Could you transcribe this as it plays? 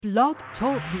Blog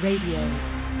Talk Radio.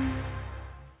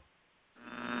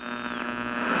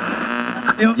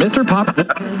 Mr. Pop. The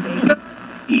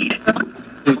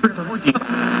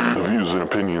views and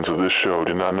opinions of this show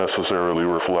do not necessarily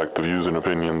reflect the views and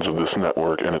opinions of this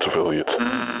network and its affiliates.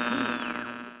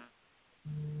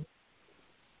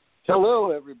 Hello,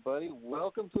 everybody.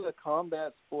 Welcome to the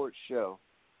Combat Sports Show.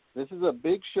 This is a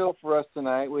big show for us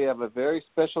tonight. We have a very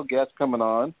special guest coming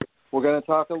on. We're going to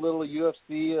talk a little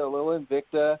UFC, a little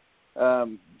Invicta.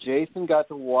 Jason got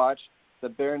to watch the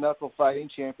Bare Knuckle Fighting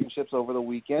Championships over the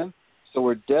weekend, so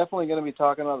we're definitely going to be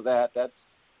talking about that. That's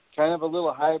kind of a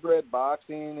little hybrid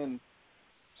boxing and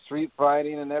street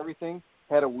fighting and everything.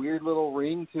 Had a weird little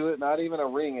ring to it, not even a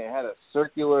ring. It had a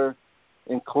circular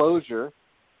enclosure.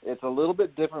 It's a little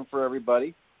bit different for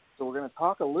everybody. So we're going to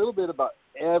talk a little bit about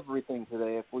everything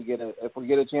today if we get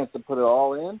a chance to put it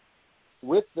all in.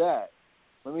 With that,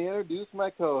 let me introduce my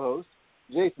co-host,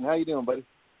 Jason. How you doing, buddy?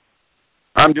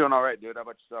 I'm doing all right, dude. How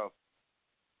about yourself?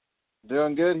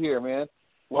 Doing good here, man.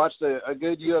 Watched a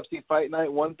good UFC Fight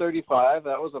Night 135.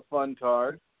 That was a fun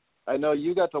card. I know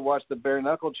you got to watch the Bare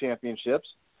Knuckle Championships.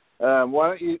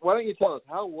 Why don't you tell us,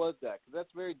 how was that? Because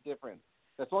that's very different.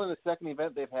 That's only the second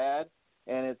event they've had,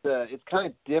 and it's kind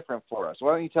of different for us.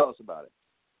 Why don't you tell us about it?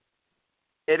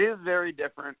 It is very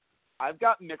different. I've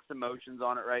got mixed emotions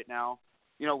on it right now.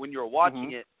 You know, when you're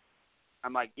watching it,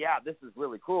 I'm like, yeah, this is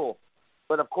really cool.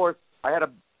 But, of course, I had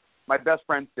my best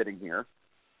friend sitting here.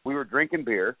 We were drinking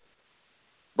beer,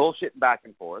 bullshitting back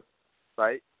and forth,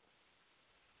 right?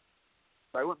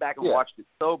 So I went back and watched it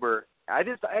sober. I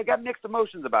got mixed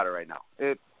emotions about it right now.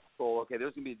 It's cool. Okay,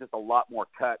 there's going to be just a lot more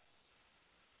cuts,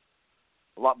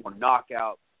 a lot more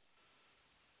knockouts,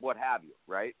 what have you,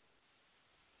 right?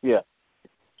 Yeah.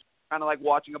 Kind of like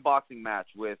watching a boxing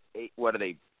match with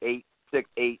 6,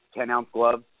 8, 10-ounce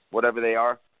gloves, whatever they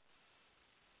are.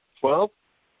 12?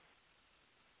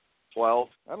 12.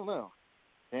 I don't know.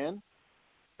 10?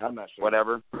 I'm not sure.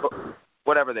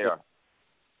 Whatever they are.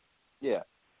 Yeah.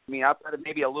 I mean, outside of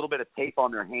maybe a little bit of tape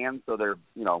on their hands so they're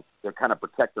kind of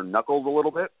protect their knuckles a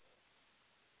little bit.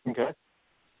 Okay.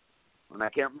 And I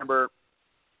can't remember,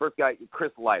 first guy,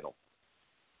 Chris Lytle.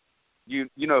 You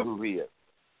know who he is.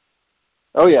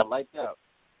 Oh, yeah, Lights Out.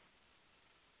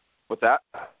 What's that?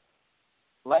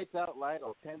 Lights Out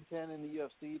Lytle, 10-10 in the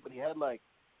UFC, but he had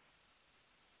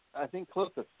I think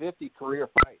close to 50 career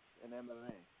fights in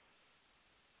MMA.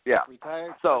 Yeah.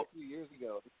 Retired a few years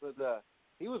ago.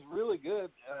 He was really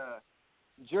good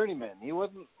journeyman. He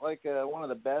wasn't one of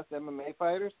the best MMA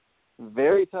fighters.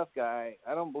 Very tough guy.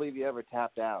 I don't believe he ever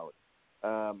tapped out.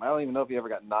 I don't even know if he ever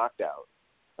got knocked out.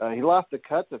 He lost the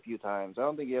cuts a few times. I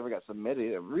don't think he ever got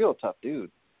submitted. A real tough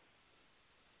dude.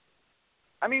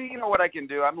 I mean, you know what I can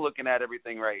do? I'm looking at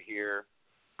everything right here.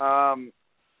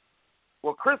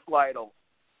 Well, Chris Lytle.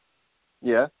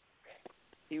 Yeah.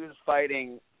 He was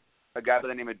fighting a guy by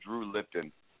the name of Drew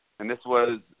Lipton, and this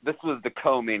was the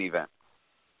co-main event.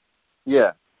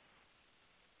 Yeah.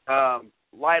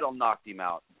 Lytle knocked him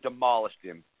out, demolished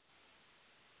him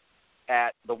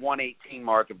at the 118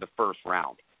 mark of the first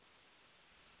round.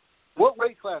 What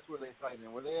weight class were they fighting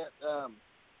in? Were they at?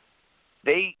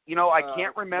 I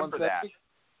can't remember that. 170?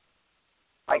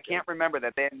 I can't remember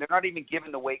that. They're not even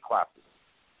given the weight classes.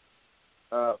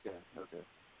 Okay.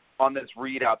 On this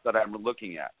readout that I'm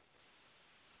looking at.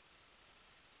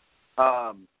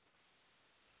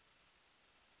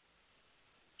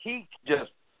 He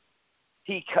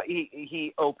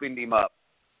opened him up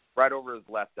right over his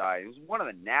left eye. It was one of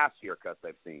the nastier cuts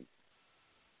I've seen.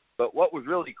 But what was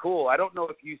really cool, I don't know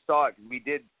if you saw it, because we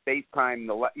did FaceTime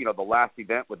the last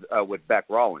event with Beck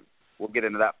Rawlings. We'll get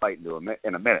into that fight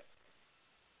in a minute.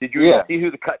 Did you see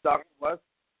who the cut doctor was?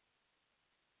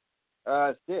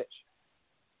 Stitch.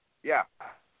 Yeah.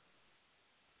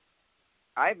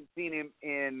 I haven't seen him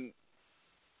in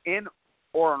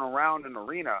or around an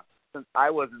arena since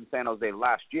I was in San Jose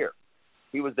last year.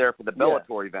 He was there for the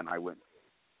Bellator event I went.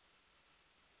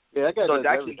 Yeah, that guy does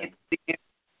everything. Get to see him,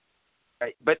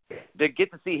 right, but to get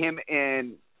to see him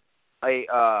in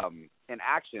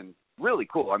action, really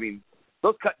cool. I mean,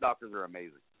 those cut doctors are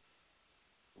amazing.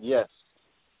 Yes.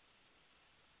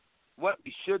 What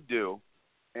we should do,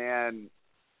 and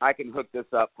I can hook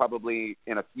this up probably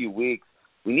in a few weeks,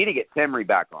 we need to get Temry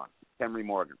back on, Temry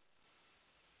Morgan.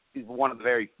 She's one of the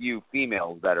very few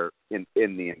females that are in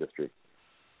the industry.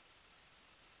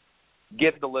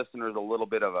 Give the listeners a little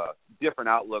bit of a different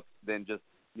outlook than just,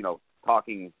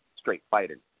 talking straight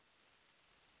fighting.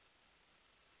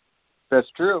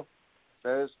 That's true.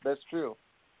 That's true.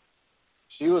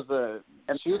 She was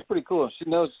pretty cool. She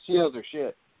knows her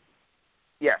shit.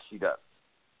 Yes, she does.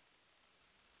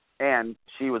 and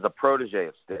she was a protege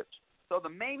of Stitch. So the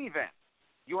main event,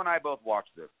 you and I both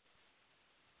watched this.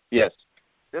 Yes.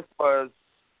 This was,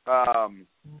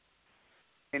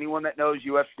 anyone that knows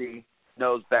UFC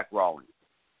knows Beck Rawlings.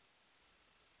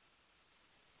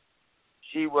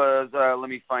 She was, let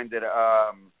me find it,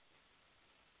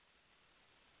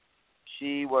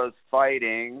 she was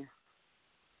fighting.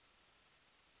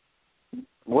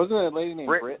 Wasn't it a lady named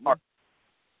Britain?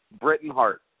 Britain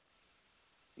Hart.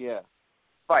 Yeah.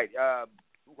 Fight.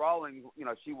 Rawlings,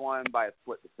 she won by a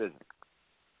split decision.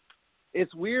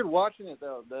 It's weird watching it,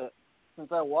 though.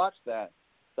 Since I watched that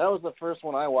was the first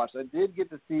one I watched. I did get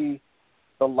to see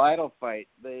the Lytle fight.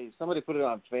 Somebody put it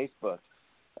on Facebook.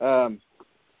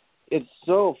 It's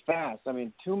so fast. I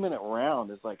mean, 2-minute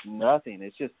round is like nothing.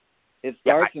 It's just, it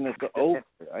starts and it's over.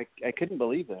 I couldn't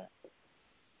believe that.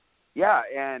 Yeah,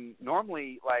 and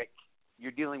normally, like,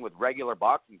 you're dealing with regular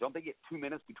boxing. Don't they get 2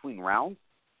 minutes between rounds?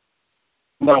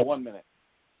 No, 1 minute.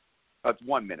 That's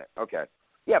 1 minute. Okay.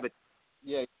 Yeah, but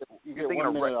you get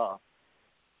 1 minute off.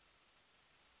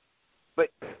 But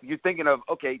you're thinking of,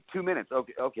 okay, 2 minutes.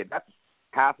 Okay, that's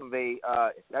half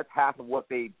of what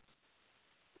they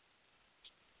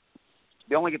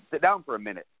only get to sit down for a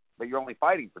minute, but you're only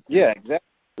fighting for 2 minutes. Exactly.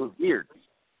 It was weird.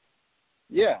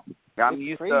 Yeah. I'm it's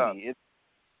used crazy.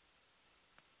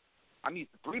 I'm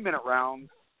used to 3-minute rounds,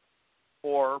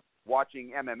 or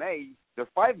watching MMA, they're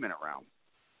 5-minute rounds.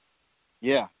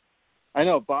 Yeah. I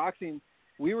know, boxing,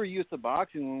 we were used to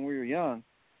boxing when we were young,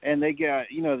 and they got,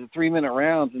 the 3-minute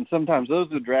rounds, and sometimes those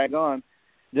would drag on.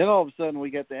 Then all of a sudden we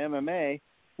get the MMA,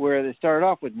 where they started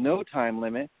off with no time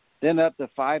limit, then up to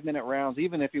 5-minute rounds.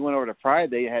 Even if you went over to Pride,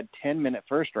 they had 10-minute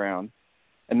first round,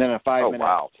 and then a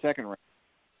 5-minute second round.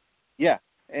 Yeah,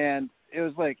 and it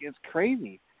was like, it's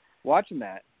crazy watching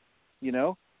that,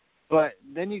 But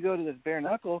then you go to this bare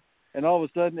knuckle, and all of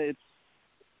a sudden it's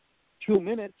 2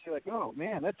 minutes. You're like, oh,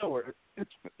 man, that's over.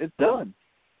 It's done.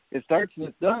 It starts and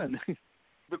it's done.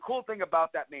 The cool thing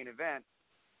about that main event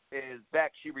is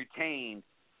Beck, she retained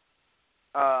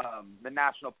the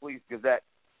National Police Gazette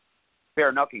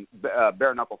bare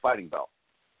knuckle fighting belt.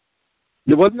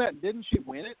 Didn't she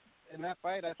win it in that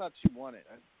fight? I thought she won it.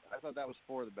 I thought that was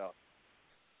for the belt.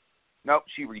 Nope,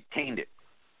 she retained it.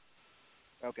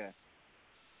 Okay.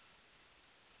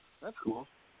 That's cool.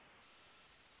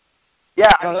 Yeah,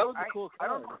 that was a cool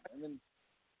card.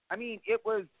 I mean, it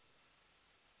was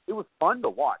fun to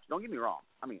watch. Don't get me wrong.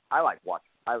 I mean, I like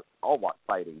watching. I'll watch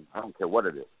fighting. I don't care what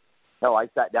it is. Hell, I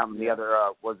sat down in the other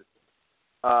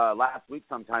last week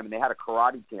sometime, and they had a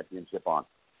karate championship on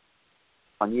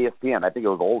ESPN. I think it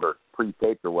was older,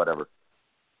 pre-taped or whatever.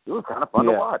 It was kind of fun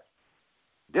to watch.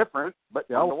 Different, but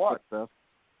fun to watch. Stuff.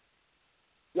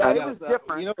 Yeah, it was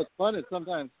different. What's fun is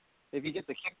sometimes if you get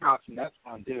the kickboxing, that's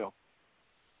fun too.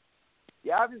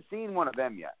 Yeah, I haven't seen one of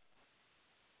them yet.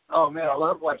 Oh, man, I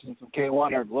love watching some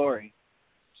K1 or Glory.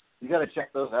 You got to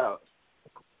check those out.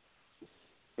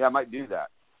 Yeah, I might do that.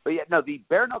 But, yeah, no, the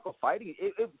bare-knuckle fighting,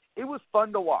 it was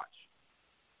fun to watch.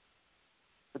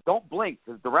 But don't blink,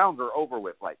 because the rounds are over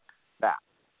with like that.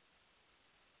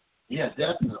 Yeah,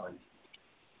 definitely.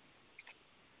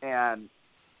 And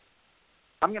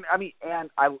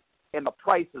and the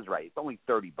price is right. It's only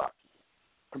 $30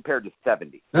 compared to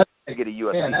 $70 to get a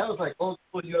UFC. Yeah, that was like old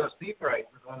school UFC prices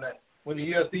when the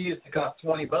UFC used to cost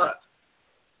 $20.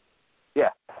 Yeah.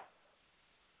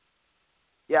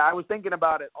 Yeah, I was thinking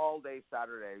about it all day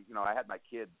Saturday. I had my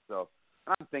kids, so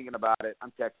I'm thinking about it.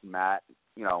 I'm texting Matt,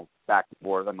 back and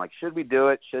forth. I'm like, should we do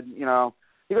it? He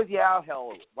goes, yeah,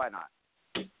 hell, why not?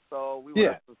 So we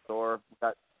went to the store,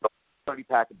 got a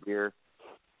 30-pack of beer,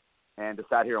 and just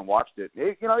sat here and watched it.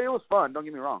 It was fun. Don't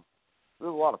get me wrong. It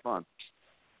was a lot of fun.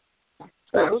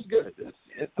 Yeah, it was good.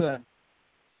 It's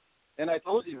and I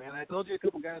told you, man. I told you a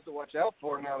couple guys to watch out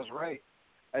for, and I was right.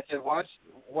 I said, watch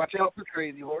out for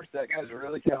Crazy Horse. That guy's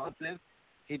really talented.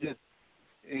 He's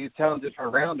talented for a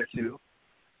round or two.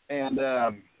 And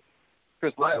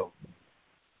Chris Lytle.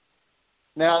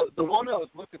 Now, the one I was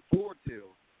looking forward to,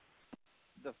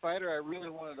 the fighter I really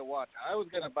wanted to watch, I was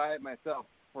going to buy it myself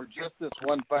for just this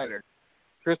one fighter.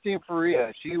 Christine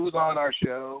Faria, she was on our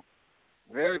show.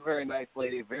 Very, very nice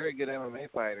lady, very good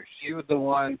MMA fighter. She was the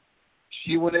one,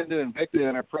 she went into Invicta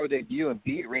in her pro debut and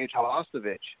beat Rachel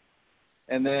Ostovich.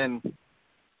 And then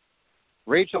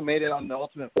Rachel made it on The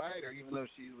Ultimate Fighter, even though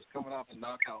she was coming off a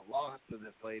knockout loss to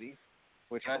this lady,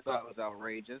 which I thought was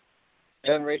outrageous.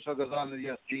 Then Rachel goes on to the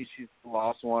UFC. She's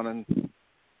lost one, and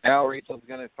now Rachel's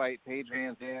going to fight Paige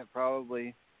Van Zandt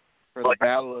probably for the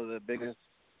battle of the biggest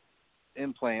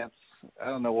implants. I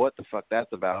don't know what the fuck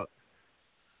that's about.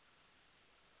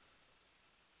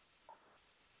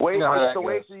 Wait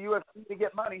for the UFC to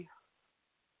get money.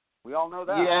 We all know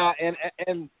that. Yeah,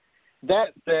 and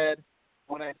that said,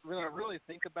 when I really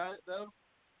think about it, though,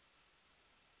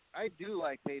 I do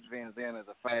like Paige Van Zandt as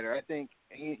a fighter. I think,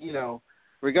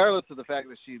 regardless of the fact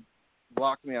that she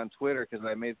blocked me on Twitter because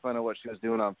I made fun of what she was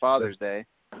doing on Father's Day,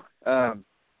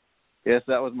 yes,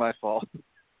 that was my fault.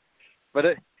 But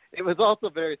it was also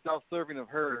very self-serving of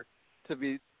her to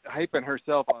be hyping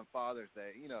herself on Father's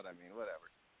Day. You know what I mean? Whatever.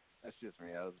 That's just me.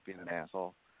 I was being an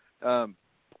asshole.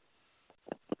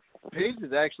 Paige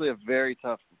is actually a very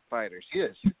tough fighter. She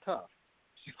is. She's tough.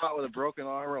 She fought with a broken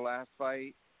arm her last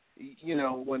fight.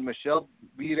 When Michelle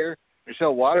beat her,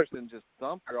 Michelle Waterson just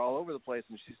thumped her all over the place,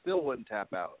 and she still wouldn't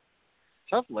tap out.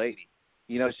 Tough lady.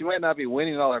 She might not be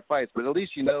winning all her fights, but at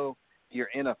least you're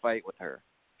in a fight with her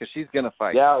because she's going to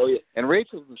fight. Yeah, well, and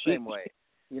Rachel's the same way.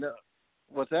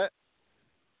 What's that?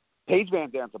 Paige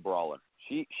Van Zandt's a brawler.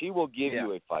 She will give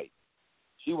you a fight.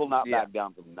 She will not back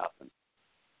down from nothing.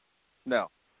 No.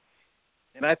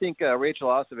 And I think Rachel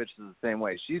Ostovich is the same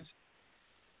way. She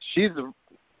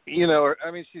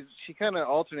kind of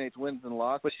alternates wins and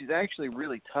losses, but she's actually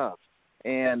really tough.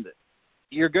 And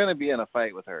you're going to be in a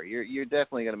fight with her. You're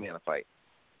definitely going to be in a fight.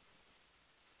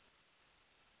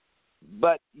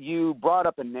 But you brought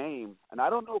up a name, and I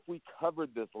don't know if we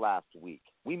covered this last week.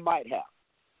 We might have.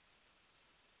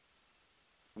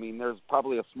 I mean, there's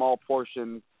probably a small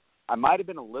portion. I might have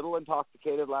been a little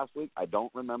intoxicated last week. I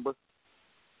don't remember.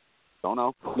 Don't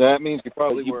know. That means you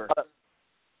probably were.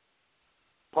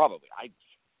 Probably.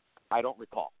 I don't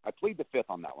recall. I plead the fifth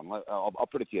on that one. I'll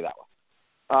put it to you that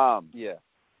way. Yeah.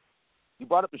 You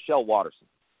brought up Michelle Waterson.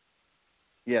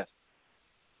 Yes.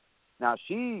 Now,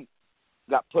 she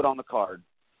got put on the card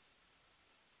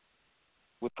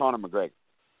with Conor McGregor.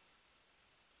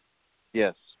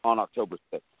 Yes. On October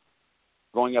 6th,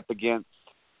 going up against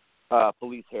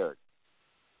Felice Herrig.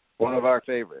 One of our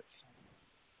favorites.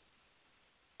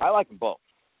 I like them both.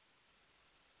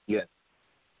 Yes.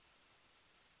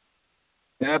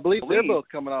 And I believe they're both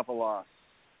coming off a loss.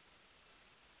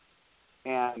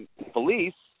 And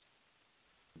Felice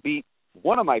beat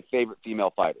one of my favorite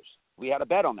female fighters. We had a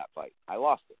bet on that fight. I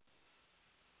lost it.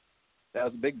 That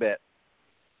was a big bet.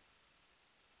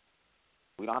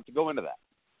 We don't have to go into that.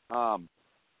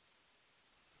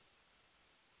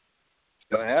 It's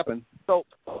going to happen. So,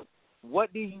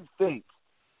 what do you think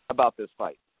about this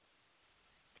fight?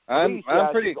 I'm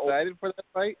pretty excited for that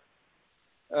fight.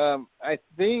 I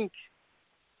think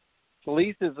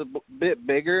Felice is a bit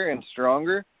bigger and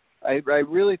stronger. I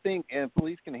really think, and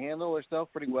Felice can handle herself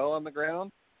pretty well on the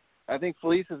ground. I think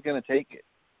Felice is going to take it.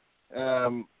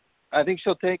 I think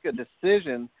she'll take a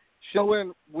decision. She'll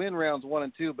win rounds 1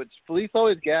 and 2, but Felice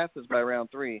always gasses by round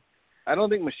 3. I don't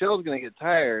think Michelle's going to get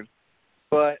tired,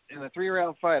 but in a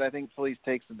 3-round fight, I think Felice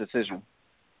takes the decision.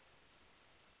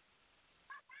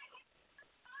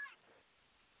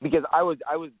 Because I was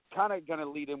kind of going to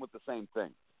lead in with the same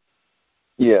thing.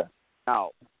 Yeah.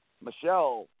 Now,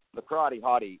 Michelle, the karate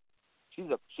hottie, she's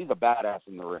a badass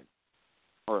in the ring,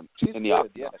 or she's in the good.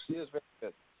 octagon. Yeah, she is very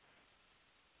good.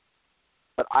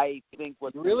 But I think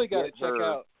what you really got to check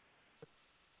out.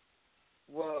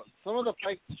 Well, some of the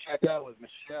fights to check out with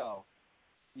Michelle.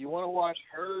 You want to watch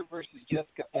her versus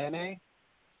Jessica Penne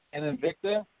and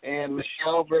Invicta, and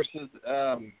Michelle versus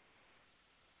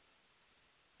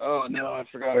oh no, I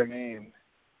forgot her name.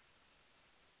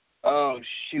 Oh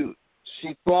shoot,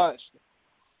 she fought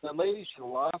the lady she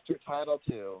lost her title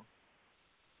to.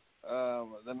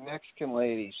 The Mexican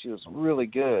lady, she was really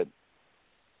good.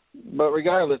 But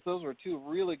regardless, those were 2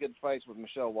 really good fights with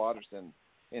Michelle Waterson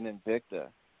and Invicta.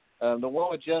 The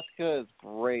one with Jessica is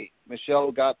great.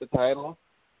 Michelle got the title.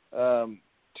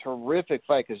 Terrific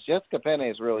fight because Jessica Penne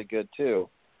is really good too.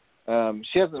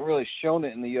 She hasn't really shown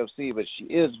it in the UFC, but she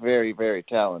is very, very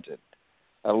talented.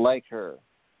 I like her.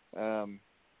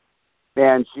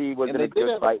 And she was in a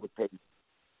good fight with Paige.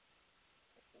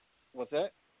 What's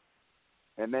that?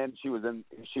 And then she was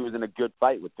in a good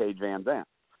fight with Paige Van Zandt.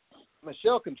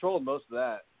 Michelle controlled most of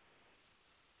that.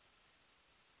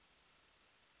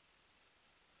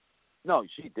 No,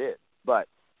 she did, but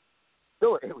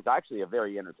still, it was actually a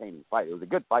very entertaining fight. It was a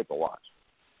good fight to watch.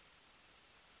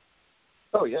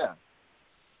 Oh yeah.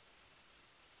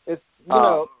 It's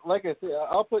like I said,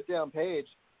 I'll put down Paige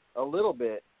a little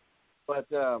bit, but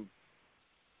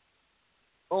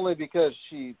only because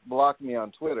she blocked me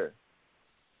on Twitter.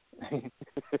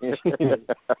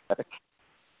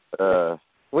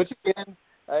 Which again,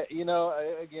 I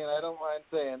don't mind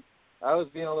saying I was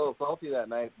being a little salty that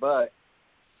night, but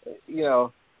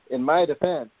in my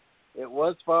defense, it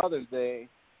was Father's Day,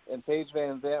 and Paige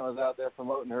Van Zandt was out there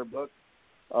promoting her book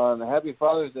on Happy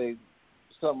Father's Day.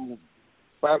 Something,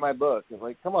 buy my book. It's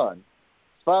like, come on,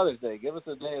 It's Father's Day. Give us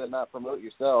a day to not promote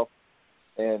yourself.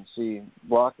 And she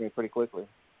blocked me pretty quickly.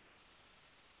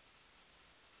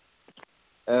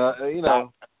 You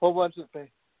know, a whole bunch of there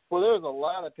was a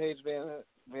lot of Paige Van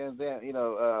Zandt. You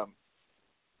know,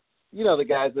 the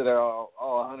guys that are all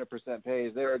 100%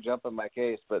 Paige. They were jumping my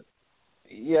case, but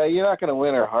yeah, you're not going to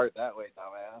win her heart that way,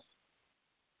 dumbass.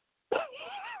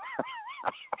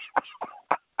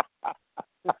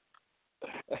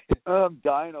 I'm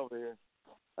dying over here.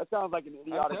 That sounds like an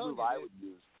idiotic move I would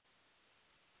use.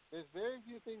 There's very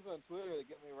few things on Twitter that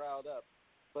get me riled up,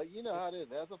 but you know how it is.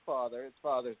 As a father, it's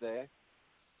Father's Day,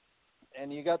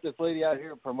 and you got this lady out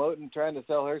here promoting, trying to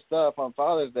sell her stuff on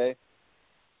Father's Day.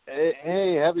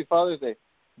 Hey, happy Father's Day.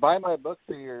 Buy my book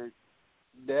for your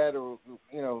dad, or,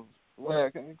 you know,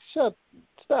 whatever.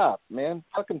 Stop, man.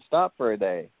 Fucking stop for a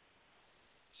day.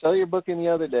 Sell your book any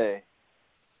other day.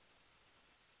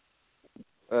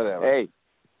 Whatever. Hey,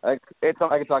 I can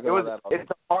talk about that all day.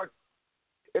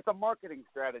 It's a marketing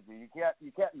strategy.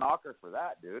 You can't knock her for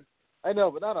that, dude. I know,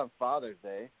 but not on Father's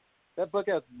Day. That book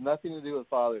has nothing to do with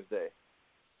Father's Day.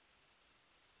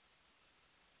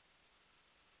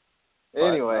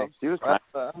 Anyway, she was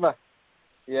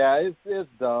it's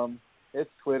dumb. It's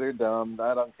Twitter dumb.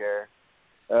 I don't care.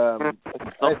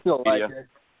 I still like her.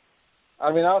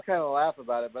 I mean, I'll kind of laugh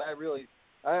about it, but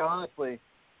I honestly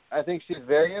think she's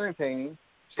very entertaining.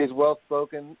 She's well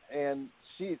spoken, and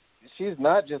she's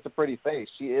not just a pretty face.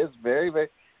 She is very, very.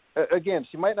 Again,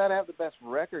 she might not have the best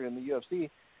record in the UFC,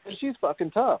 but she's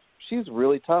fucking tough. She's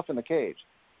really tough in the cage.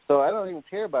 So I don't even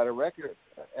care about her record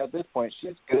at this point.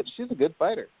 She's good. She's a good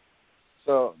fighter.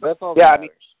 So that's all that matters. I mean,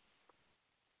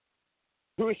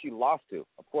 who has she lost to?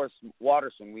 Of course,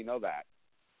 Watterson. We know that.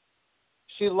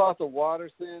 She lost to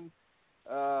Watterson.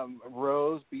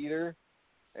 Rose beat her,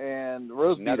 and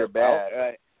Rose beat her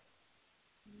bad.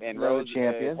 And Rose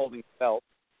champion holding the belt.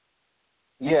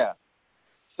 Yeah.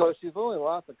 So she's only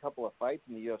lost a couple of fights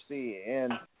in the UFC,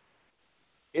 and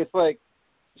it's like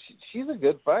she's a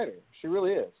good fighter. She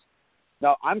really is.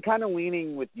 Now, I'm kind of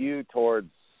leaning with you towards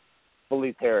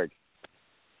Felice Herrig.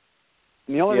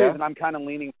 And the only reason I'm kind of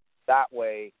leaning that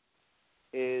way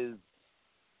is,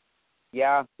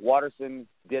 Watterson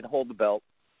did hold the belt,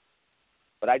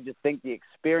 but I just think the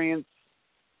experience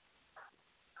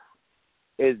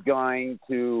is going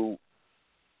to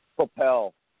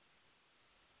propel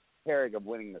Herrig of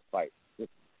winning this fight.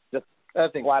 Just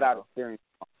flat out experience.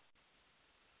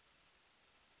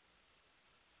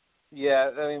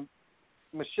 Yeah, I mean,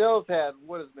 Michelle's had,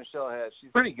 what has Michelle had?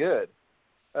 She's pretty good,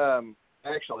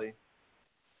 actually.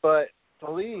 But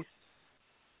Felice,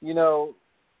 you know,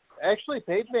 actually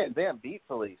Paige Van Zandt beat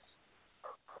Felice.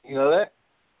 You know that?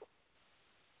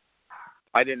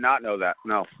 I did not know that,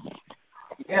 no.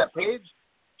 Yeah, Paige,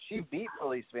 she beat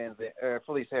Felice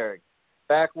Herrig.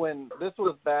 Back when, this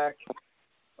was back,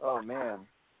 oh man.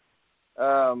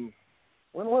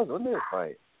 When did it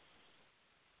fight?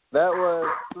 That was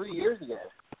 3 years ago.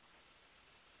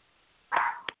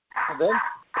 And then,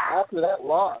 after that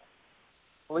loss,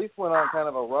 Felice went on kind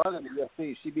of a run in the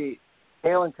UFC. She beat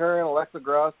Halen Curran, Alexa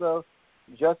Grasso,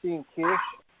 Justine Kish,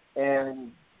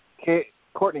 and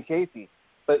Courtney Casey.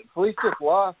 But Felice just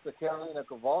lost to Karolina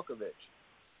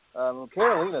Kowalkiewicz.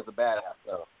 Carolina's a badass,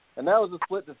 though. And that was a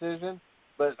split decision,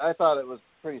 but I thought it was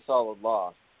a pretty solid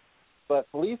loss. But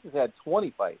Felice has had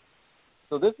 20 fights.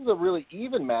 So this is a really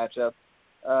even matchup,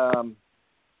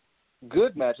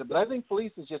 good matchup. But I think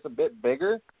Felice is just a bit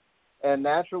bigger and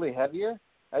naturally heavier.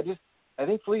 I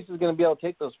think Felice is going to be able to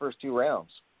take those first 2 rounds.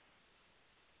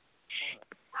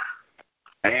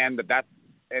 And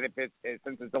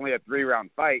since it's only a 3-round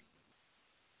fight,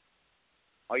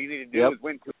 all you need to do is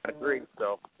win 2 out of 3.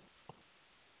 So.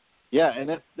 Yeah, and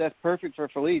that's perfect for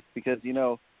Felice because even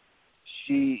though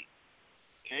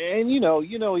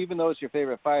it's your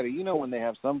favorite fighter, you know when they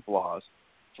have some flaws.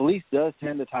 Felice does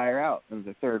tend to tire out in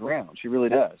the 3rd round. She really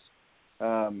does.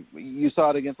 You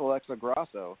saw it against Alexa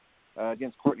Grasso,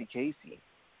 against Courtney Casey.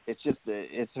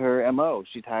 It's her MO.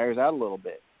 She tires out a little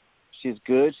bit. She's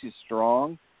good. She's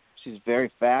strong. She's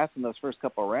very fast in those first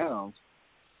couple of rounds.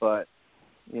 But,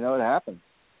 it happens.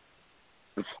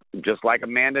 Just like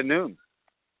Amanda Nunes.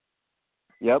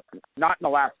 Yep. Not in the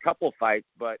last couple fights,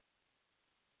 but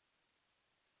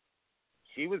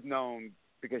she was known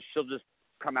because she'll just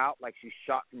come out like she's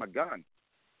shot from a gun.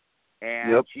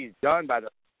 And she's done by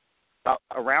about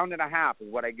a round and a half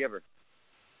is what I give her.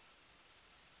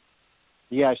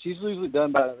 Yeah, she's usually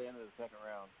done by the end of the 2nd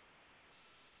round.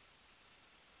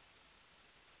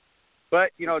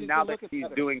 But, now that she's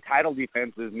doing title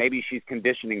defenses, maybe she's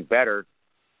conditioning better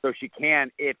so she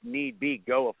can, if need be,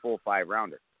 go a full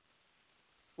 5-rounder.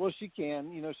 Well, she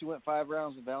can. She went 5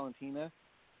 rounds with Valentina.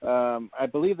 I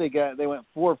believe they went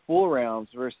 4 full rounds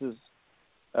versus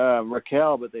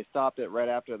Raquel, but they stopped it right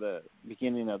after the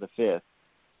beginning of the 5th.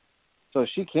 So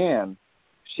she can.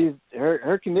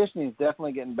 Her conditioning is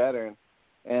definitely getting better,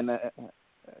 and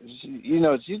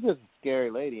she's just a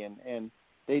scary lady, and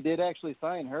they did actually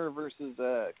sign her versus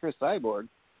Chris Cyborg.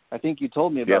 I think you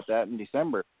told me about that in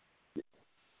December.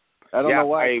 I don't know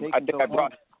why. I think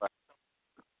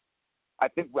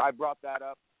I brought that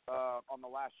up on the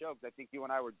last show because I think you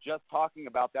and I were just talking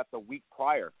about that the week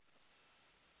prior.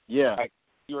 Yeah. Like,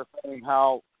 you were saying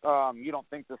how you don't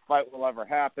think this fight will ever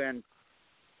happen,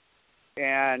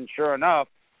 and sure enough,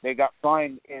 they got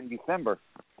signed in December.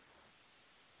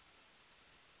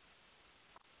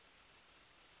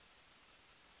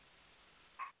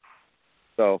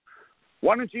 So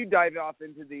why don't you dive off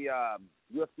into the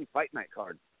UFC Fight Night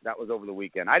card that was over the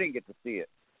weekend? I didn't get to see it.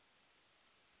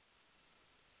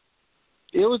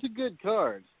 It was a good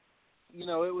card. It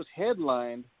was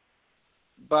headlined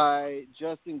by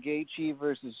Justin Gaethje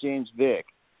versus James Vick.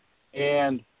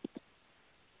 And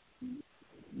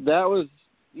that was,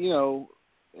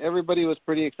 everybody was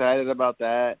pretty excited about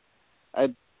that. I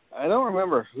don't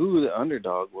remember who the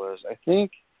underdog was. I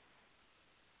think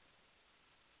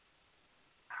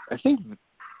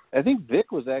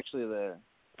Vic was actually the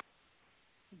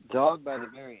dog by the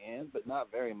very end, but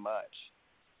not very much.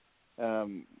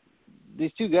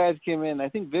 These two guys came in. I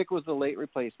think Vic was the late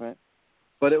replacement,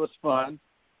 but it was fun.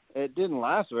 It didn't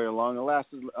last very long. It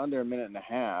lasted under a minute and a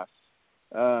half.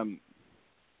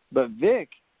 But Vic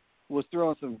was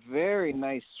throwing some very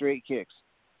nice straight kicks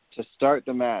to start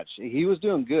the match. He was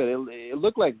doing good. It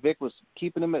looked like Vic was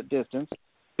keeping him at distance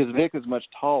because Vic is much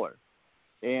taller.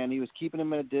 And he was keeping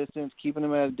him at a distance,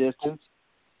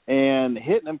 and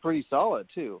hitting him pretty solid,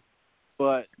 too.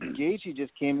 But Gaethje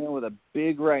just came in with a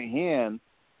big right hand,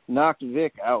 knocked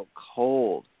Vic out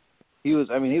cold. He was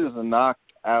a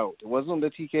knocked out. It wasn't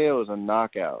a TKO, it was a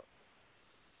knockout.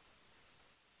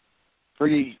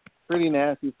 Pretty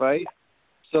nasty fight.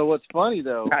 So what's funny,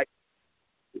 though,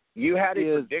 you had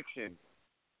a prediction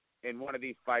in one of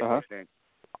these fights, I think,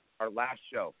 our last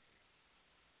show.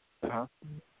 Uh-huh.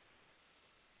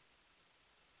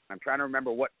 I'm trying to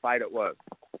remember what fight it was.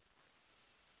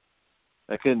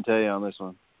 I couldn't tell you on this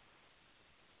one.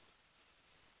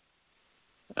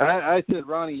 I said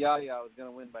Ronnie Yaya was going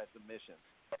to win by submission.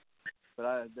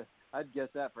 But I'd guess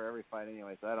that for every fight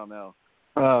anyway, so I don't know.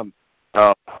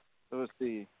 Let's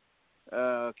see.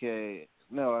 Okay.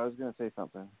 No, I was going to say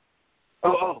something.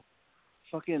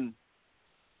 Fucking.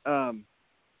 No,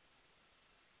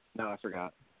 I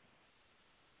forgot.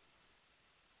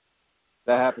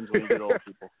 That happens when you get old,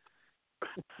 people.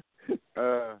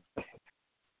 I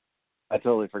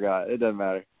totally forgot. It doesn't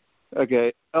matter.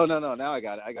 Okay. Oh, no. Now I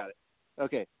got it.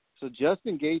 Okay. So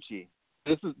Justin Gaethje,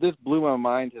 this blew my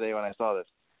mind today when I saw this.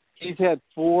 He's had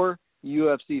 4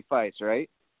 UFC fights, right?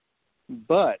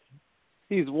 But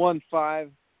he's won 5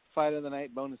 Fight of the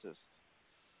Night bonuses.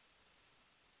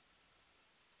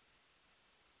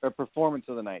 Or Performance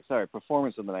of the Night. Sorry,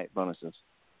 Performance of the Night bonuses.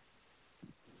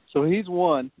 So he's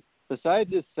won.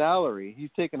 Besides his salary,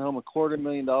 he's taken home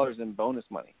 $250,000 in bonus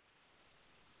money.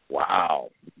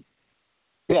 Wow.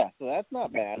 Yeah, so that's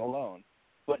not bad alone.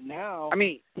 But now,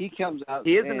 he comes out.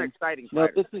 He is an exciting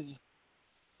fighter.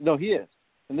 He is.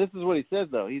 And this is what he says,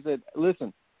 though. He said,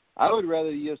 listen, I would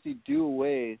rather the UFC do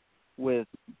away with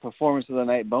Performance of the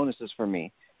Night bonuses for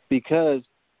me because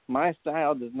my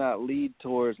style does not lead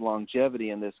towards longevity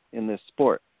in this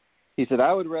sport. He said,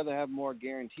 I would rather have more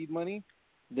guaranteed money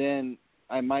than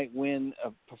I might win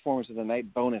a Performance of the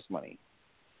Night bonus money.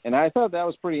 And I thought that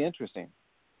was pretty interesting.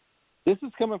 This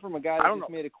is coming from a guy that just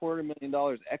made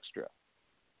 $250,000 extra.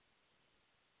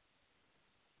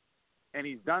 And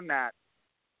he's done that,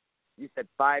 you said,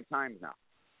 5 times now.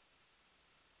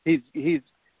 He's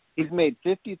made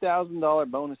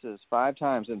 $50,000 bonuses 5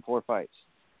 times in 4 fights.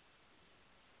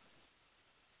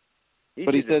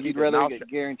 But he says he'd rather get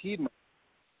guaranteed money.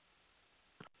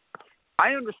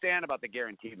 I understand about the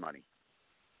guaranteed money.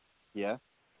 Yeah.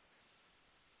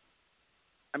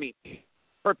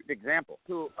 Perfect example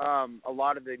to a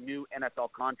lot of the new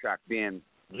NFL contracts being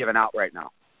given out right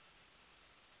now.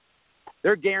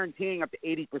 They're guaranteeing up to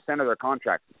 80% of their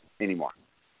contracts anymore.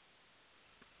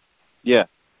 Yeah.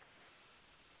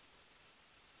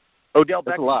 Odell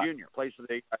Beckham Jr. plays for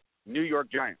the New York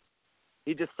Giants.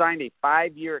 He just signed a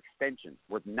 5-year extension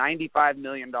worth $95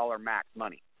 million max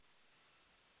money.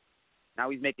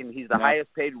 Now he's the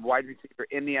highest paid wide receiver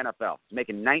in the NFL. He's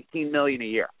making $19 million a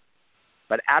year.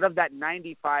 But out of that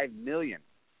 $95 million,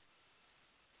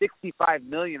 $65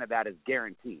 million of that is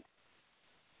guaranteed.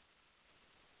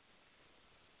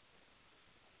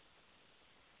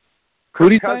 Who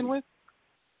did he sign with?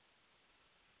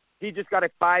 He just got a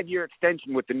 5-year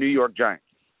extension with the New York Giants.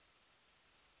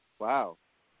 Wow.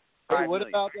 Hey, what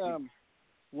about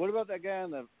that guy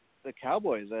on the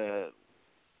Cowboys?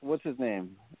 What's his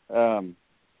name? The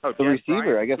receiver.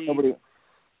 Bryant, I guess nobody.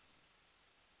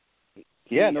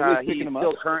 Yeah, nobody's picking him up. He's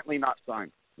still currently not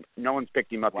signed. No one's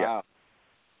picked him up yet.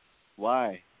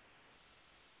 Why?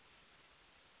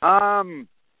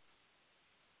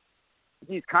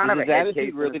 He's kind of a head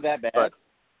case. Really that bad?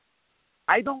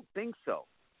 I don't think so.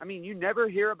 I mean, you never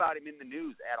hear about him in the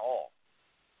news at all.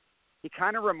 He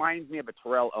kind of reminds me of a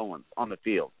Terrell Owens on the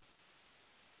field.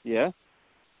 Yeah.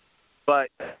 But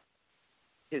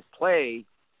his play,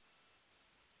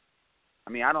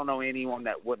 I mean, I don't know anyone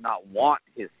that would not want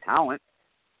his talent.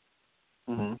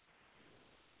 Mm-hmm.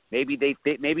 Maybe these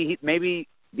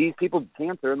people have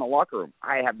cancer in the locker room.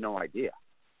 I have no idea.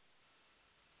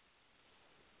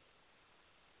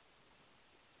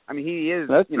 I mean, he is,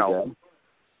 That's you know. bad.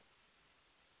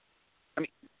 I mean,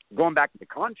 going back to the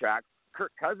contract,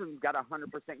 Kirk Cousins got a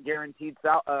 100% guaranteed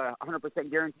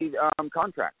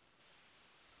contract.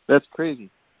 That's crazy.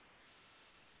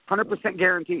 100%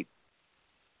 guaranteed.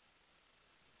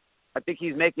 I think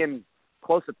he's making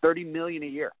close to $30 million a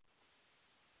year.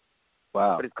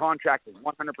 Wow. But his contract is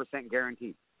 100%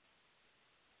 guaranteed.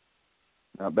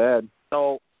 Not bad.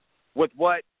 So, with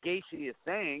what Gaethje is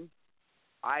saying,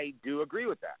 I do agree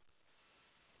with that,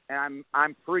 and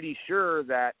I'm pretty sure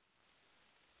that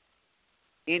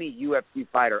any UFC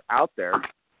fighter out there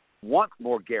wants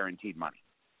more guaranteed money.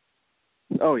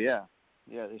 Oh yeah,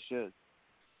 they should.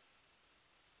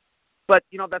 But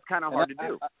you know that's kind of hard to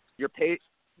do. You're paid.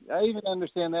 I even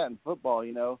understand that in football.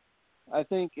 You know, I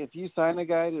think if you sign a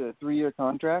guy to a 3-year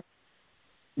contract,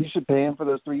 you should pay him for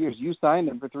those 3 years. You signed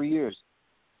him for 3 years.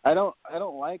 I don't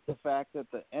like the fact that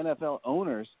the NFL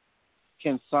owners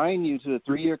can sign you to a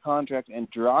 3-year contract and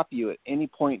drop you at any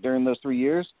point during those 3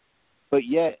 years, but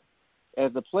yet,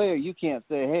 as a player, you can't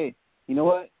say, hey, you know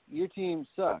what, your team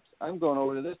sucks. I'm going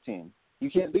over to this team.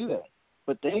 You can't do that.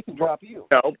 But they can drop you.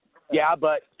 No. Yeah,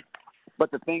 but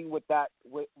the thing with that,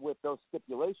 with those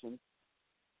stipulations,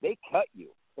 they cut you.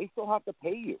 They still have to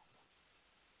pay you.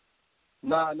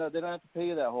 No, they don't have to pay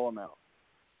you that whole amount.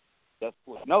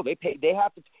 No, they pay. They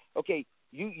have to. Okay,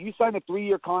 you sign a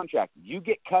 3-year contract. You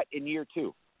get cut in year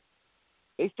 2.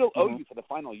 They still owe you for the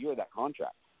final year of that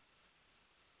contract.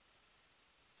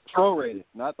 Prorated,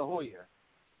 not the whole year.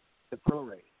 The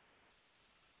prorated.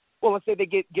 Well, let's say they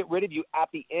get rid of you at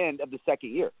the end of the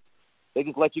second year. They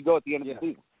just let you go at the end of the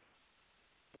season.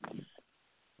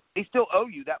 They still owe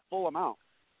you that full amount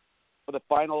for the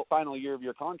final year of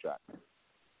your contract.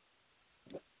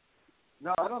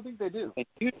 No, I don't think they do. And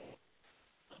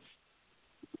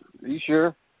are you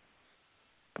sure?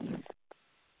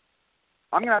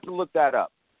 I'm going to have to look that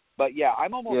up. But, yeah,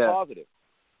 I'm almost positive.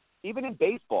 Even in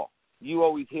baseball, you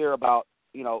always hear about,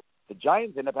 you know, the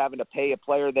Giants end up having to pay a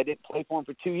player that didn't play for them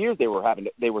for 2 years. They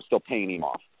were still paying him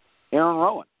off. Aaron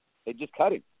Rowan. They just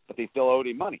cut him, but they still owed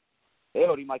him money. They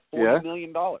owed him like $40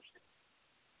 million.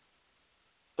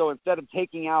 So instead of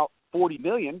taking out $40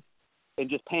 million and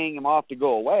just paying him off to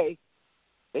go away,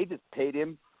 they just paid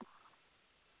him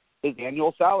his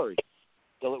annual salary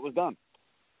till it was done.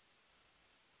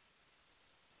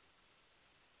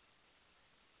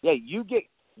 Yeah, you get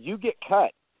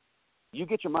cut. You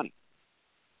get your money.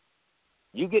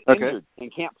 You get injured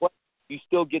and can't play, you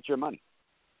still get your money.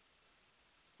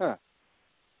 Huh.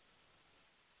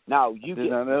 Now, you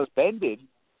get suspended.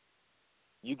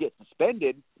 You get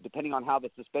suspended depending on how the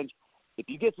suspension. If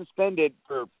you get suspended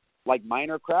for, like,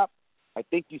 minor crap, I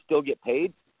think you still get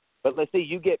paid. But let's say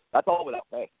that's all without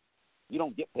pay. You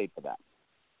don't get paid for that.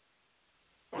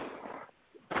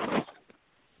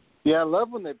 Yeah, I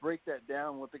love when they break that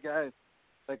down with the guys.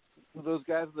 Like, those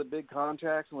guys with the big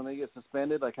contracts, when they get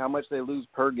suspended, like how much they lose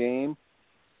per game.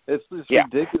 It's just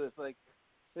ridiculous. Like,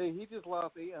 hey, he just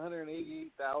lost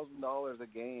 $888,000 a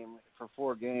game for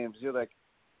 4 games. You're like,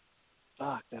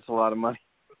 fuck, that's a lot of money.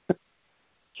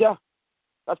 Yeah,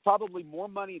 that's probably more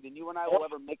money than you and I will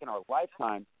ever make in our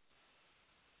lifetime.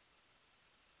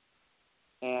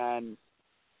 And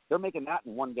they're making that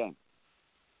in 1 game.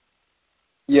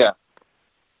 Yeah.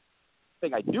 The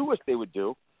thing I do wish they would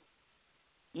do,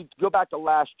 you go back to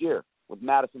last year with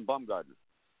Madison Bumgarner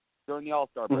during the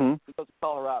All-Star break. He goes to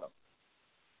Colorado.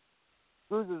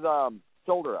 Screws his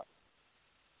shoulder up.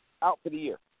 Out for the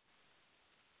year.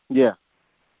 Yeah.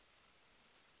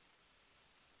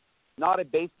 Not a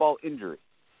baseball injury.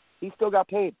 He still got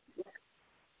paid.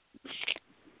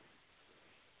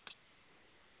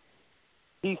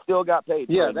 He still got paid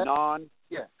for a non.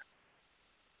 Yeah.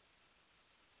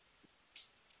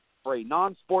 for a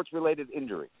non-sports related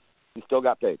injury. He still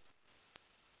got paid.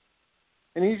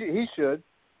 And he should.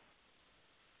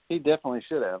 He definitely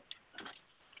should have.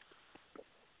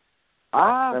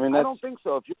 I don't think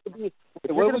so. If you're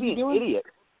going to be an idiot.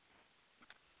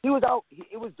 He was out.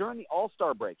 It was during the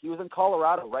All-Star break. He was in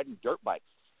Colorado riding dirt bikes.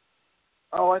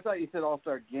 Oh, I thought you said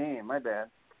All-Star game. My bad.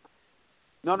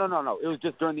 No. It was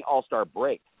just during the All-Star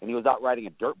break, and he was out riding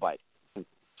a dirt bike and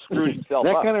screwed himself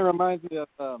up. That kind of reminds me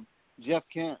of Jeff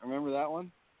Kent. Remember that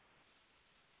one?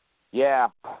 Yeah,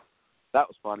 that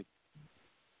was funny.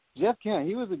 Jeff Kent,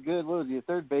 he was a good, what was he, a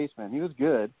third baseman. He was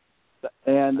good.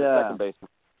 And second baseman.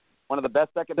 One of the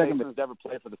best second basemen to ever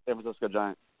play for the San Francisco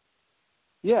Giants.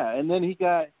 Yeah, and then he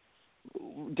got,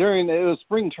 it was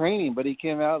spring training, but he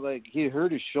came out like he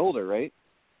hurt his shoulder, right?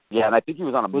 Yeah, and I think he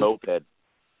was on a moped.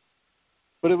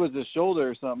 But it was his shoulder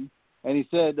or something. And he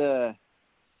said,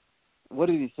 what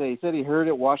did he say? He said he heard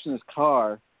it washing his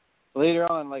car. Later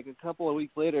on, like a couple of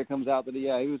weeks later, it comes out that, he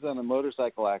was on a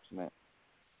motorcycle accident.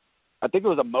 I think it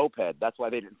was a moped. That's why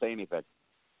they didn't say anything.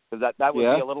 Because that would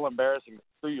be a little embarrassing to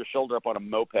screw your shoulder up on a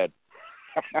moped.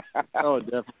 Oh,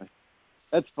 definitely.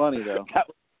 That's funny, though.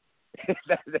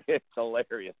 It's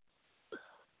hilarious.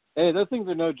 Hey, those things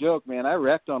are no joke, man. I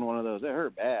wrecked on one of those. It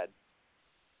hurt bad.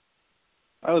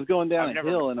 I was going down a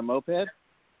hill in a moped.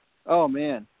 Oh,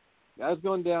 man. I was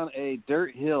going down a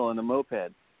dirt hill in a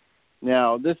moped.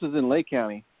 Now, this is in Lake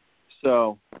County.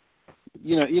 So,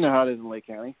 you know how it is in Lake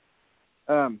County.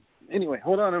 Anyway,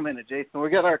 hold on a minute, Jason. We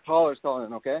got our callers calling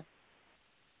in, okay?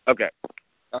 Okay.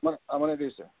 I'm gonna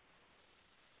do so.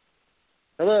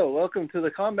 Hello, welcome to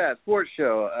the Combat Sports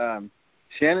Show.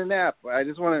 Shannon Knapp. I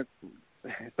just want to.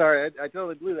 Sorry, I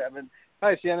totally blew that. But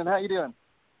hi, Shannon. How you doing?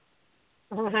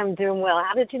 I'm doing well.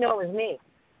 How did you know it was me?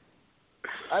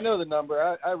 I know the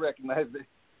number. I recognize it.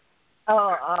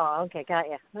 Oh, okay, got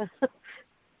you.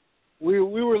 We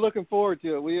were looking forward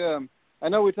to it. I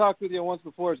know we talked with you once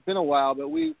before. It's been a while, but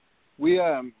we've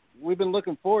been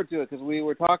looking forward to it because we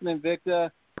were talking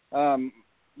Invicta.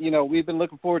 We've been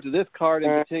looking forward to this card in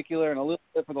particular, and a little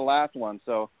bit for the last one.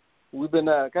 So we've been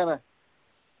kind of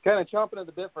chomping at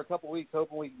the bit for a couple of weeks,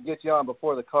 hoping we can get you on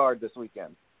before the card this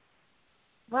weekend.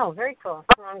 Well, very cool.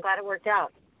 Well, I'm glad it worked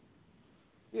out.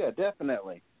 Yeah,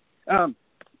 definitely.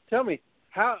 Tell me,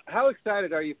 how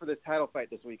excited are you for this title fight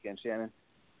this weekend, Shannon?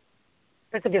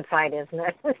 It's a good fight, isn't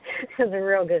it? It's a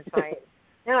real good fight.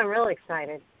 No, I'm really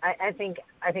excited. I think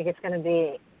it's going to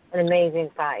be an amazing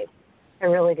fight. I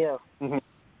really do. Mm-hmm.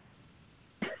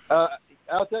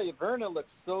 I'll tell you, Virna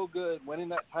looked so good winning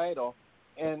that title,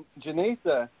 and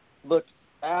Janaisa looked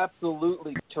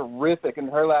absolutely terrific in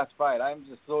her last fight. I'm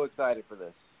just so excited for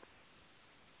this.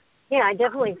 Yeah, I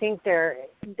definitely think they're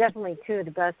definitely two of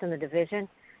the best in the division.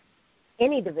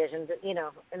 Any division, in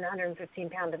the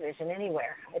 115-pound division,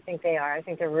 anywhere. I think they are. I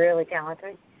think they're really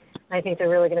talented. I think they're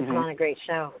really going to put on a great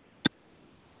show.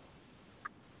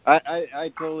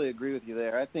 I totally agree with you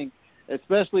there. I think,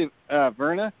 especially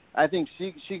Virna, I think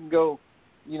she can go,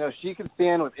 she can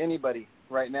stand with anybody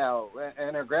right now,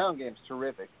 and her ground game's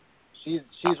terrific. She's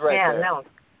right there. Yeah, no,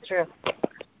 true.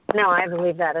 No, I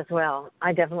believe that as well.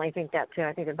 I definitely think that, too.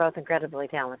 I think they're both incredibly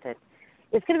talented.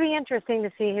 It's going to be interesting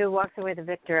to see who walks away the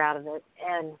victor out of it.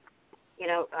 And,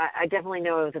 I definitely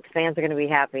know that the fans are going to be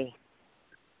happy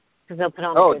because they'll put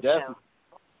on a good show.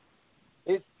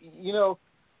 It's,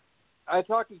 I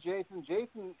talked to Jason.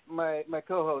 Jason, my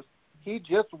co-host, he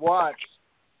just watched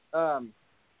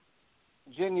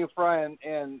Jinh Frey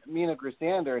and Minna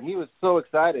Grusander, and he was so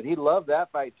excited. He loved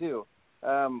that fight, too.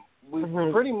 We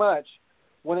pretty much,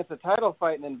 when it's a title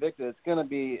fight in Invicta, it's going to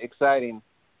be exciting.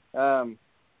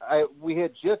 We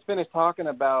had just finished talking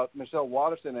about Michelle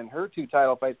Waterson and her two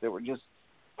title fights that were just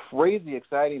crazy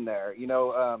exciting there.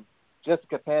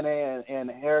 Jessica Penne and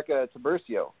Erica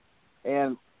Tiburcio.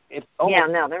 And it's almost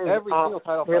every single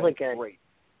title really fight good. is great.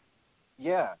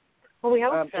 Yeah. Well, we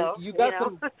hope so. You got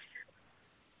some.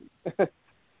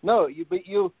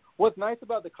 What's nice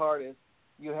about the card is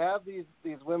you have these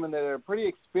women that are pretty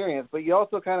experienced, but you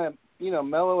also kind of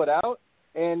mellow it out,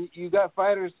 and you got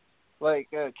fighters like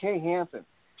Kay Hansen.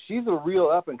 She's a real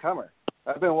up and comer.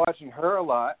 I've been watching her a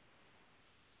lot.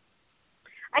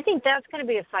 I think that's going to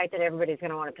be a fight that everybody's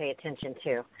going to want to pay attention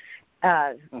to.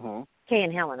 Kay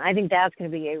and Helen. I think that's going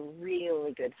to be a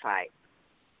really good fight.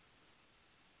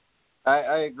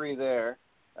 I agree there.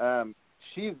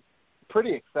 She's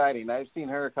pretty exciting. I've seen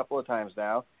her a couple of times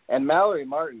now. And Mallory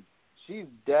Martin, she's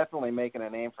definitely making a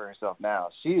name for herself now.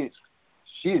 She's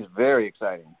very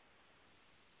exciting.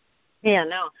 Yeah,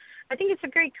 no. I think it's a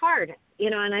great card,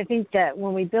 and I think that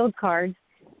when we build cards,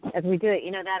 as we do it,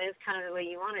 that is kind of the way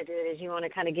you want to do it, is you want to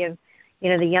kind of give,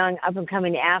 the young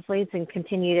up-and-coming athletes and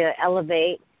continue to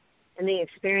elevate and the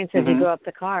experience as you go up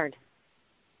the card.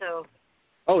 So,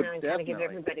 definitely. Kind of give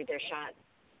everybody their shot.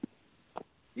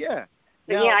 Yeah.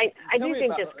 But now, I do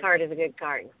think this card is a good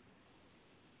card.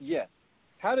 Yes.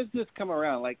 How does this come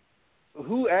around? Like,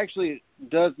 who actually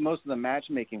does most of the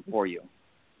matchmaking for you?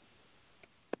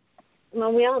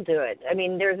 Well, we all do it. I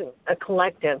mean, there's a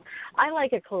collective. I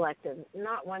like a collective.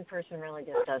 Not one person really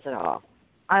just does it all.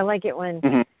 I like it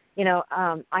when,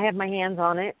 I have my hands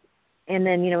on it, and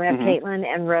then, we have Caitlin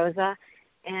and Rosa,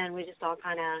 and we just all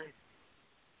kind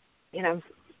of,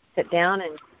 sit down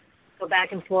and go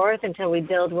back and forth until we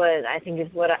build what I think is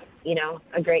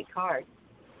a great card.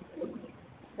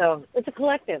 So it's a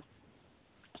collective.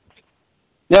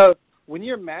 Now, when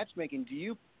you're matchmaking, do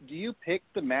you pick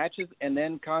the matches and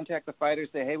then contact the fighter,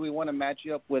 say, hey, we want to match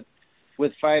you up with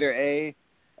fighter A?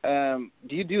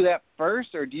 Do you do that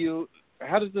first, or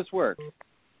how does this work?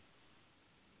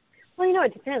 Well,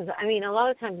 it depends. I mean, a lot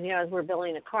of times, as we're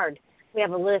building a card, we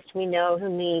have a list. We know who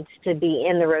needs to be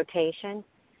in the rotation.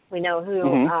 We know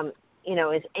who,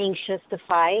 is anxious to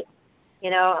fight,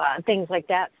 things like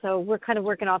that. So we're kind of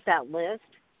working off that list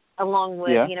along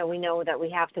with, we know that we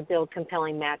have to build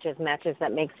compelling matches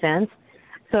that make sense.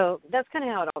 So that's kind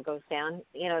of how it all goes down.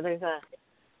 There's a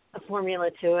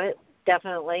formula to it,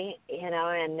 definitely, and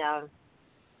at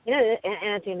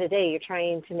the end of the day, you're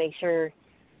trying to make sure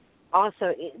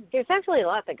also, there's actually a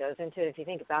lot that goes into it if you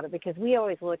think about it, because we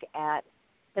always look at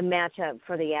the matchup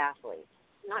for the athletes,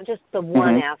 not just the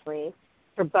one athlete,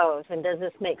 for both. And does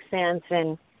this make sense?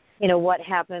 And, what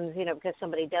happens, because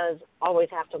somebody does always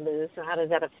have to lose. So how does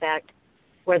that affect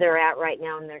where they're at right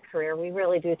now in their career? We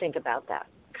really do think about that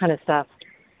kind of stuff.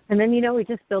 And then, we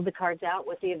just build the cards out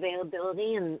with the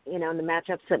availability and, the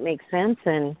matchups that make sense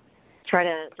and try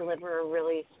to deliver a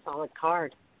really solid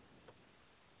card.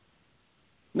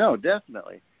 No,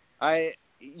 definitely.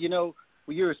 You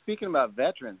were speaking about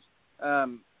veterans.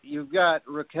 You've got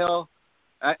Raquel,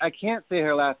 I can't say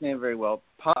her last name very well,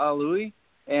 Pa'alui,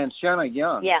 and Shanna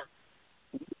Young. Yeah.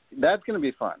 That's going to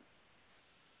be fun.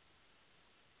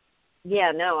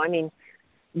 Yeah, no, I mean,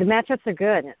 the matchups are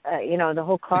good. The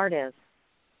whole card is.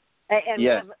 And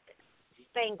yes. we have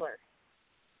Spangler.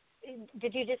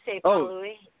 Did you just say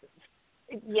Pa'alui?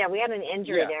 Yeah, we had an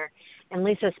injury there, and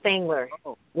Lisa Spangler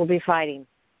will be fighting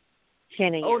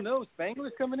Shannon. Oh, no,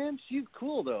 Spangler's coming in? She's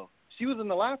cool, though. She was in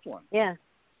the last one. Yeah.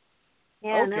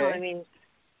 Yeah, no, I mean,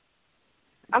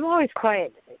 I'm always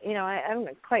quite, I'm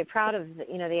quite proud of,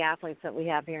 the athletes that we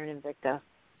have here in Invicta. I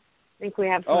think we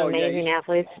have some amazing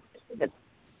athletes that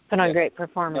put on great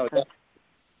performances. No,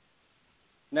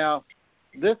 now,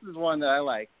 this is one that I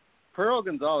like. Pearl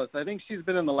Gonzalez, I think she's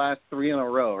been in the last 3 in a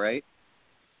row, right?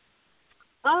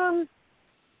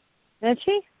 Is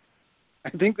she? I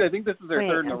think this is her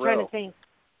third in a row. I'm trying to think.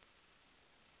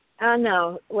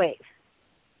 No, wait.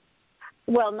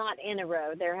 Well, not in a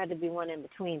row. There had to be one in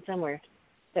between somewhere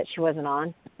that she wasn't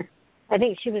on. I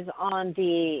think she was on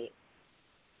the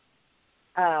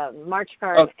March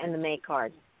card and the May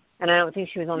card. And I don't think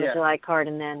she was on the July card.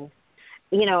 And then,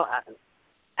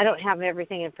 I don't have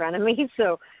everything in front of me,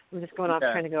 so I'm just going off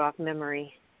trying to go off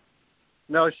memory.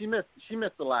 No, she missed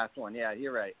the last one. Yeah,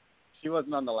 you're right. She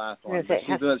wasn't on the last one.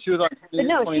 She was on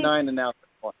 29 and now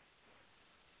 1.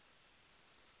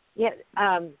 Yeah,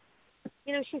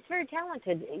 she's very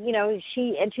talented.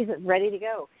 She's ready to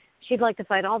go. She'd like to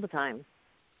fight all the time.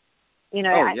 She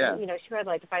would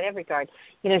like to fight every card.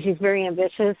 She's very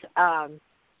ambitious.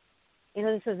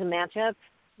 This is a matchup.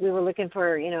 We were looking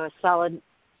for, a solid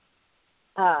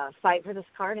fight for this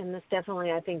card, and this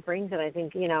definitely, I think, brings it. I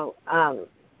think,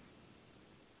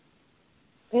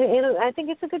 I think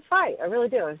it's a good fight. I really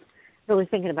do. I was really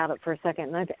thinking about it for a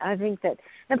second, and I think that,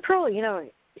 and Pearl,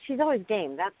 she's always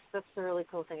game. That's the really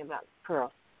cool thing about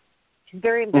Pearl. She's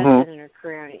very invested in her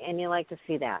career, and you like to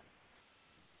see that.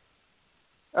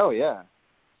 Oh yeah.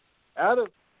 Out of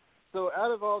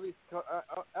all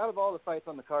the fights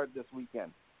on the card this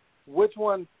weekend, which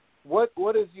one? What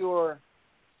is your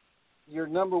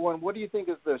number one? What do you think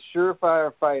is the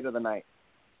surefire fight of the night?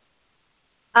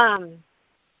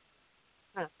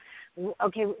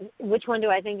 Okay, which one do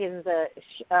I think is the?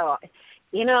 I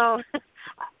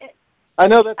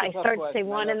know that's. I start to say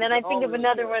one, and then I think of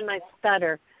another one, and I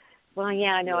stutter. Well,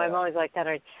 yeah, I know. I'm always like that.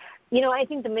 I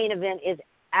think the main event is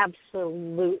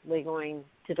absolutely going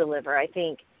to deliver. I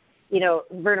think,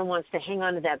 Virna wants to hang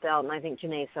on to that belt, and I think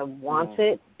Janaisa wants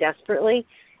it desperately.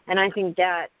 And I think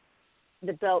that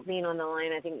the belt being on the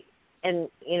line, I think, and,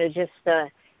 just the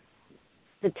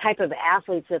type of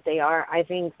athletes that they are, I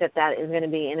think that is going to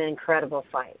be an incredible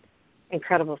fight.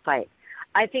 Incredible fight.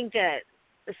 I think that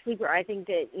a sleeper. I think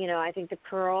that, I think the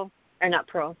what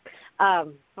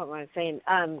am I saying?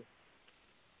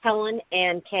 Helen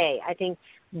and Kay. I think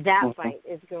that fight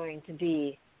is going to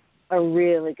be a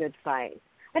really good fight.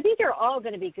 I think they're all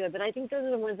going to be good, but I think those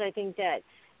are the ones I think that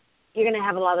you're going to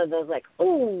have a lot of those like,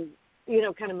 oh,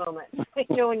 kind of moments.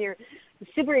 When you're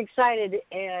super excited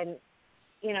and,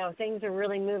 things are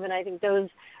really moving. I think those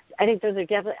are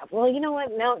definitely, well, you know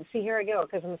what? Now, see, here I go,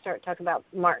 because I'm going to start talking about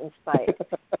Martin's fight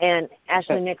and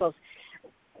Ashley Nichols.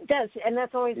 And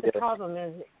that's always the problem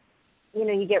is,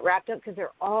 you get wrapped up because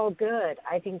they're all good.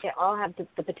 I think they all have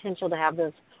the potential to have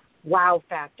those wow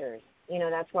factors.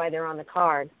 That's why they're on the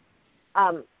card.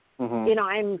 I'm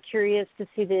curious to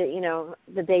see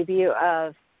the debut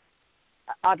of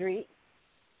Audrey,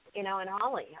 and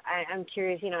Holly. I'm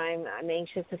curious, I'm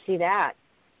anxious to see that.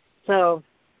 So,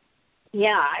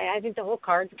 yeah, I think the whole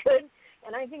card's good,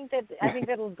 and I think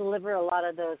that'll deliver a lot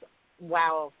of those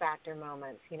wow factor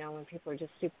moments, when people are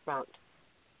just super pumped.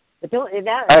 But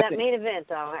that main event,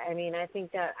 though, I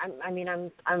think that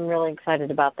I'm really excited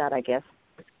about that, I guess.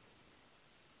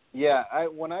 Yeah,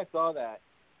 when I saw that,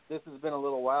 this has been a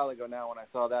little while ago now when I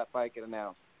saw that fight get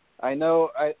announced. I know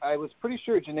I was pretty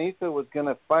sure Janaisa was going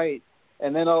to fight,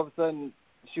 and then all of a sudden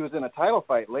she was in a title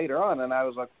fight later on, and I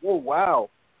was like, whoa, wow,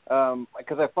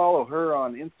 because I follow her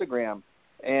on Instagram,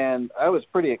 and I was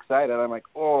pretty excited. I'm like,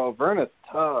 oh, Virna's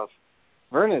tough.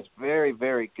 Virna's very,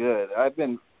 very good. I've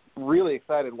been really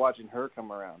excited watching her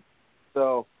come around.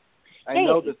 So I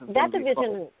know this is that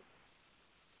division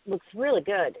looks really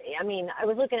good. I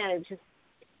was looking at it just,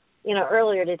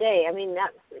 earlier today.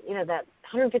 That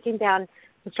 115-pound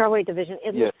strawweight division,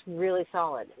 it looks really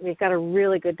solid. We've got a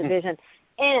really good division.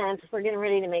 And we're getting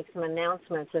ready to make some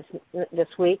announcements this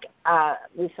week.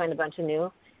 We've signed a bunch of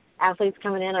new athletes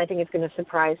coming in. I think it's going to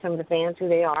surprise some of the fans who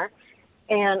they are.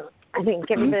 And I think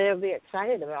everybody will be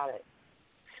excited about it.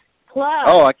 Plus,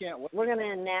 I can't wait. We're going to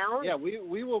announce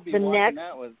we will be the next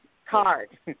that with card.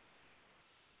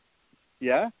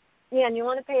 Yeah? Yeah, and you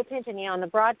want to pay attention. On the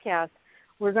broadcast,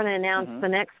 we're going to announce the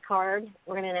next card.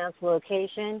 We're going to announce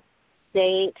location,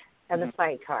 date, and the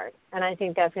fight card. And I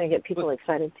think that's going to get people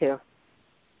excited, too.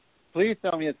 Please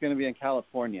tell me it's going to be in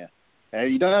California.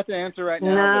 You don't have to answer right now,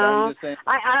 no, but I'm just saying.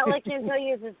 All I can tell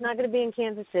you is it's not going to be in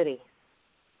Kansas City.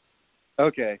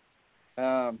 Okay.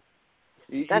 You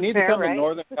need to come to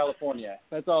Northern California.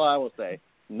 That's all I will say.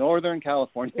 Northern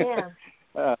California.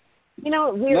 Yeah.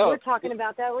 We're talking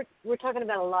about that. We're talking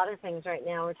about a lot of things right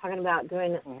now. We're talking about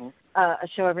doing a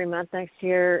show every month next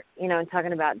year, and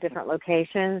talking about different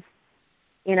locations,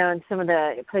 and some of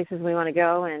the places we want to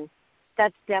go. And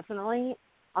that's definitely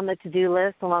on the to-do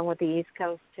list along with the East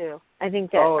Coast, too. I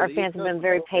think that our fans have been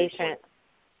very patient.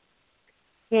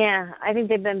 Yeah, I think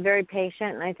they've been very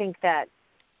patient, and I think that,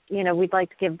 we'd like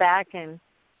to give back and,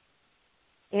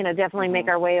 definitely make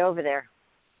our way over there.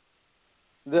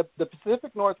 The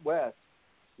Pacific Northwest,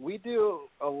 we do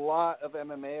a lot of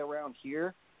MMA around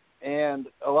here, and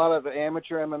a lot of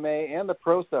amateur MMA and the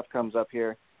pro stuff comes up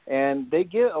here, and they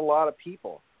get a lot of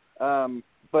people.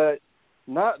 But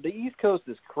not the East Coast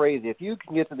is crazy. If you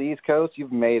can get to the East Coast,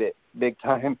 you've made it big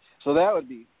time. So that would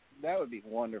be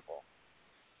wonderful.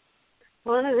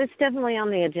 Well, it's definitely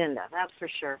on the agenda. That's for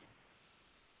sure.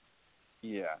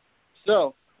 Yeah.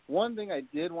 So one thing I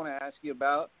did want to ask you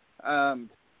about,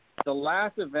 the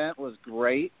last event was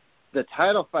great. The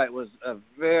title fight was a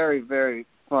very, very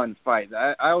fun fight.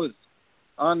 I was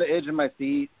on the edge of my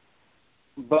seat,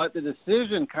 but the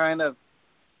decision kind of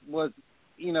was,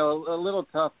 a little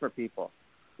tough for people.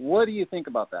 What do you think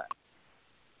about that?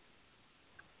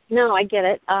 No, I get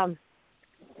it. I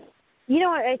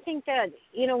think that,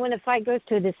 when a fight goes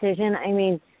to a decision,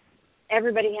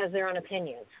 everybody has their own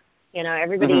opinions.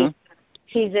 Everybody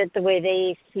sees it the way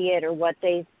they see it or what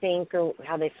they think or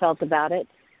how they felt about it.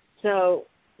 So,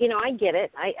 I get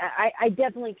it. I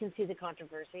definitely can see the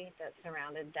controversy that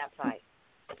surrounded that fight,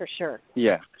 for sure.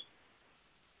 Yeah.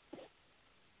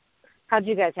 How'd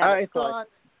you guys have it?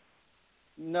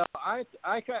 No,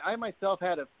 I myself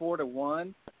had it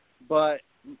 4-1, but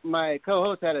my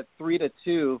co-host had it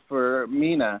 3-2 for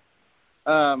Minna.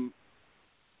 No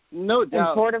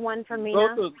doubt. And 4-1 for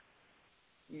Minna?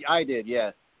 I did,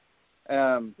 yes.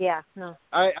 Yeah, no.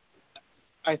 I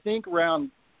think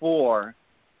round 4,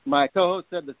 my co-host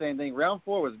said the same thing. Round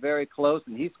 4 was very close,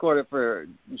 and he scored it for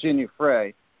Jinh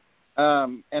Frey.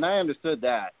 And I understood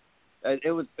that.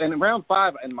 And round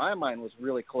 5, in my mind, was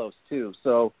really close, too.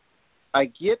 So I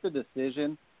get the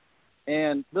decision,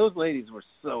 and those ladies were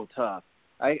so tough.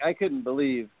 I couldn't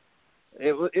believe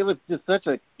it was just such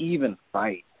an even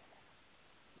fight.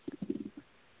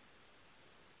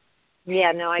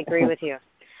 Yeah, no, I agree with you.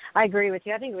 I agree with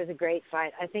you. I think it was a great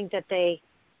fight. I think that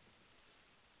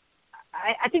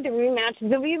I think the rematch is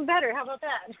going to be even better. How about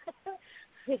that?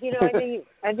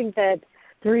 I think that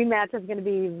the rematch is going to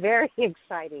be very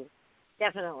exciting.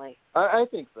 Definitely. I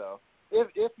think so.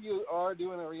 If you are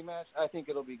doing a rematch, I think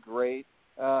it'll be great.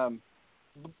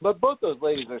 But both those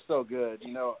ladies are so good.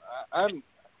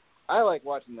 I like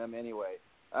watching them anyway.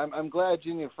 I'm glad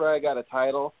Jinh Frey got a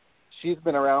title. She's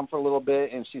been around for a little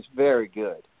bit, and she's very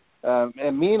good.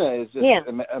 And Minna is just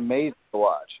amazing to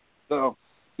watch. So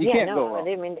you can't go wrong.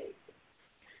 I mean,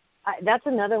 that's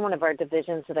another one of our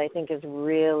divisions that I think is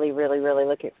really, really, really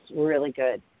really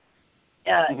good.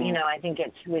 I think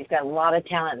we've got a lot of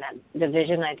talent in that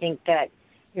division. I think that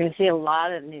you're going to see a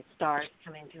lot of new stars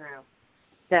coming through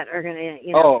that are going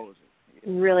to,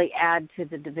 really add to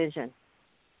the division.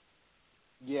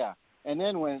 Yeah, and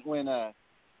then when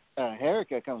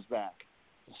Herika comes back,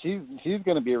 she's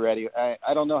going to be ready.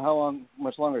 I don't know how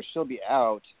much longer she'll be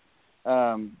out,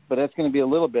 but that's going to be a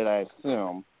little bit, I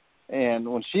assume.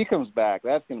 And when she comes back,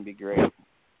 that's going to be great.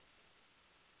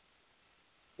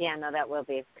 Yeah, no, that will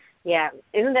be. Yeah,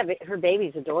 isn't that her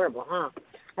baby's adorable, huh?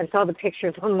 I saw the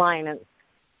pictures online. And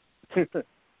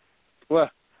well,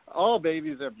 all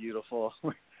babies are beautiful.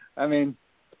 I mean,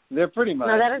 they're pretty much.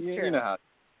 No, that is true. You know how.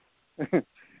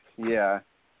 Yeah.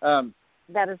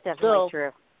 That is definitely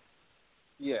true.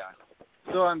 Yeah.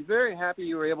 So I'm very happy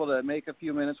you were able to make a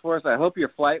few minutes for us. I hope your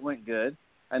flight went good.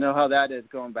 I know how that is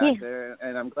going back there,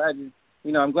 and I'm glad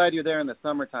I'm glad you're there in the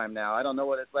summertime now. I don't know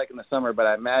what it's like in the summer, but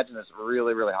I imagine it's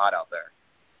really, really hot out there.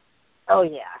 Oh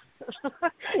yeah.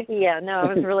 Yeah, no,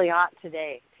 it was really hot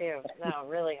today too. No,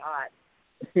 really hot.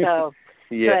 So,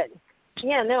 yeah. But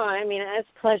yeah, no, I mean, it's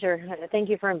a pleasure. Thank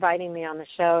you for inviting me on the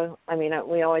show. I mean,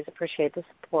 we always appreciate the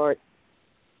support.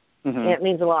 Mm-hmm. It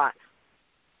means a lot.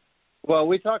 Well,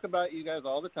 we talk about you guys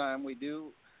all the time. We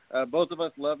do. Both of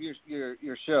us love your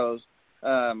shows.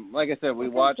 Like I said, we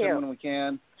watch them when we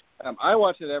can. I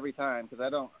watch it every time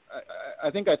because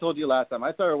I think I told you last time.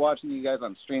 I started watching you guys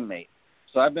on StreamMate,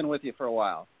 so I've been with you for a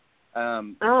while.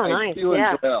 Nice. I do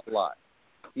enjoy it a lot.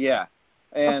 Yeah.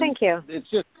 And thank you. It's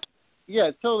just,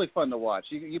 it's totally fun to watch.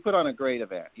 You put on a great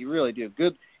event. You really do.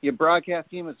 Good. Your broadcast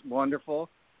team is wonderful.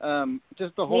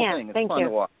 Just the whole thing is fun to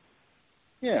watch.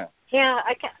 Yeah. Yeah,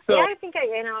 I think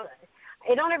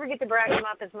I don't ever get to brag them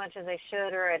up as much as I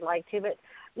should or I'd like to, but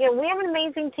we have an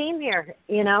amazing team here.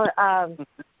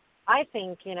 I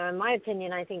think, in my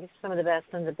opinion, I think it's some of the best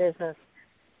in the business.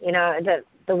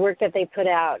 The work that they put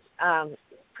out,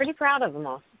 pretty proud of them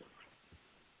all.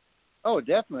 Oh,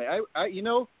 definitely.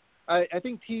 I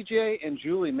think TJ and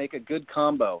Julie make a good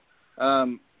combo.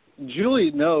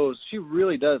 Julie knows, she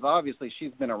really does. Obviously,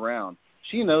 she's been around.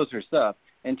 She knows her stuff,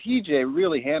 and TJ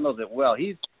really handles it well.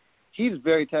 He's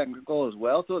very technical as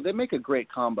well, so they make a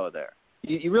great combo there.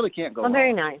 You really can't go wrong.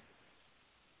 Very nice.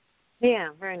 Yeah,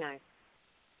 very nice.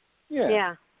 Yeah.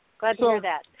 Yeah. Glad to hear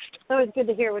that. It's always good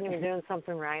to hear when you're doing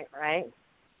something right?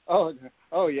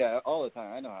 Oh yeah, all the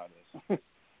time. I know how it is.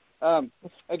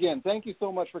 Again, thank you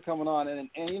so much for coming on, and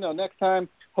next time,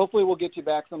 hopefully we'll get you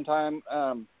back sometime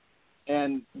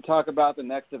and talk about the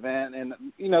next event. And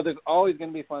there's always going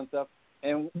to be fun stuff,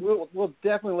 and we'll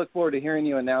definitely look forward to hearing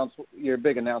you announce your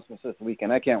big announcements this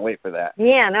weekend. I can't wait for that.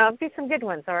 Yeah, no, it'll be some good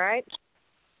ones. All right.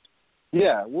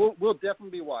 Yeah, we'll definitely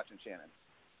be watching, Shannon.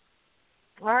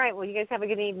 All right. Well, you guys have a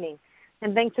good evening,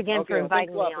 and thanks again for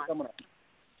inviting me on. For coming on.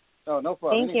 Oh, no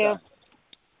problem. Thank you.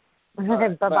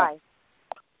 Right, bye-bye.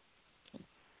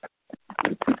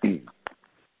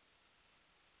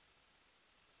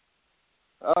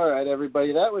 All right,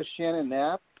 everybody. That was Shannon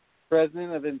Knapp,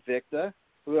 president of Invicta.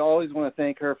 We always want to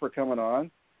thank her for coming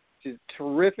on. She's a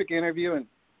terrific interview and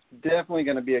definitely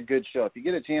going to be a good show. If you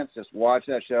get a chance, just watch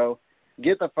that show.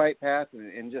 Get the Fight Pass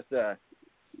and just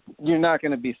you're not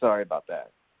going to be sorry about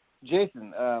that.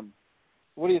 Jason,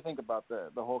 what do you think about the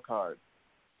whole card?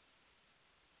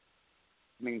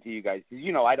 I mean, to you guys,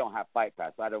 because I don't have Fight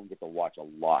Pass, so I don't get to watch a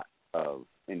lot of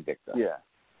Invicta. Yeah.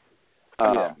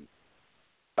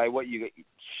 By what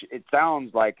it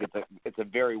sounds like it's a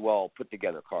very well put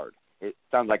together card. It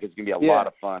sounds like it's going to be a lot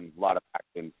of fun, a lot of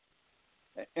action.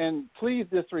 And please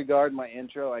disregard my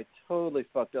intro. I totally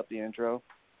fucked up the intro.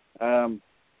 I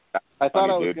thought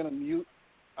I was going to mute.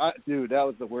 Dude, that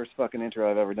was the worst fucking intro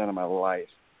I've ever done in my life.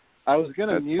 I was going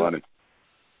to mute. Funny.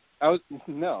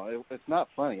 No, it's not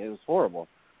funny. It was horrible.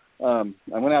 I'm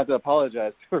going to have to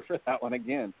apologize to her for that one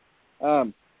again.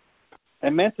 I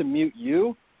meant to mute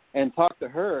you and talk to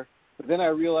her, but then I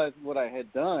realized what I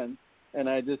had done, and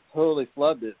I just totally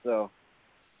flubbed it. So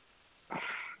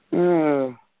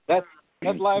that's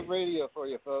live radio for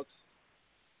you, folks.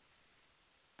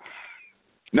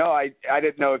 No, I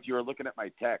didn't know if you were looking at my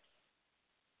text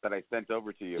that I sent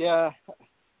over to you. Yeah,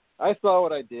 I saw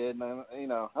what I did, and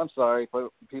I'm sorry,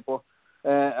 people.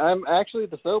 I'm actually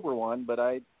the sober one, but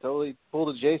I totally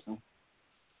pulled a Jason.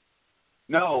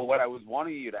 No, what I was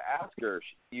wanting you to ask her,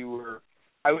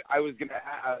 I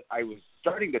was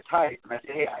starting to type, and I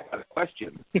said, hey, I got a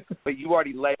question, but you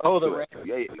already led into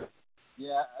it.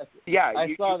 Yeah,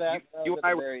 I saw that. You and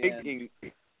I were thinking.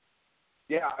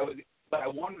 Yeah, but I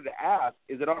wanted to ask: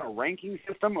 is it on a ranking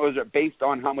system, or is it based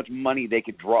on how much money they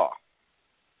could draw?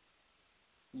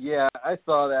 Yeah, I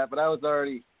saw that, but I was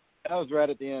right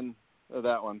at the end of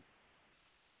that one.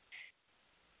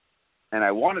 And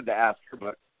I wanted to ask her,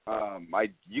 but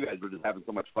you guys were just having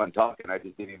so much fun talking, I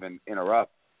just didn't even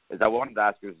interrupt. I wanted to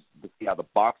ask her to see how the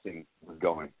boxing was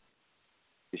going.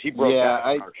 She broke out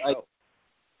on our show.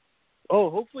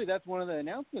 Hopefully that's one of the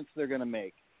announcements they're going to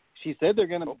make. She said they're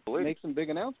going to make some big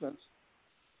announcements.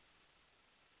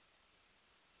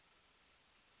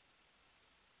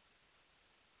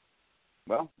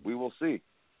 Well, we will see.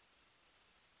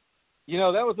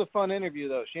 That was a fun interview,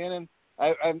 though, Shannon.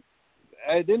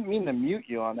 I didn't mean to mute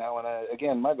you on that one.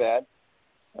 Again, my bad.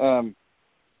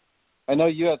 I know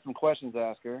you had some questions to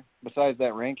ask her besides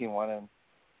that ranking one, and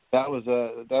that was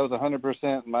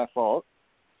 100% my fault.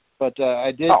 But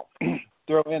I did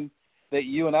throw in that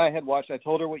you and I had watched. I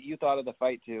told her what you thought of the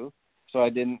fight too, so I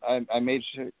didn't. I made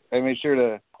sure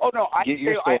to. Oh no, get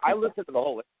your statement. I listened to the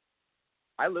whole.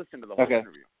 I listened to the whole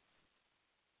interview.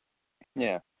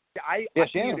 Yeah. I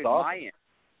muted awesome. my end.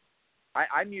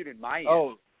 I muted my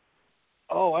end.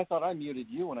 Oh, I thought I muted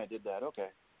you when I did that. Okay.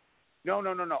 No.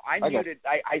 I muted.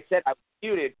 I said I was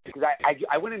muted because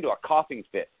I went into a coughing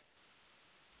fit.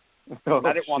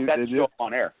 I didn't want that to show up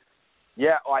on air.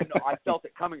 Yeah, I know. I felt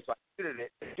it coming, so I muted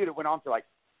it. Dude, it went on for like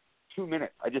 2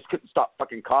 minutes. I just couldn't stop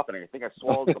fucking coughing. I think I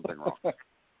swallowed something wrong.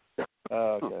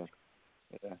 Oh, okay.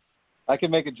 Yeah. I can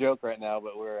make a joke right now,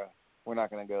 but we're not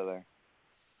going to go there.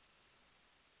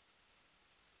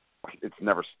 It's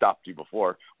never stopped you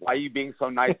before. Why are you being so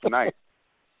nice tonight?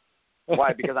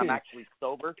 Why? Because I'm actually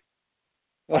sober?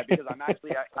 Why? Because I'm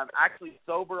actually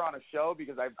sober on a show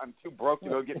because I'm too broke to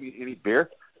go get me any beer?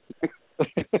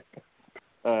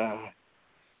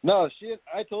 No,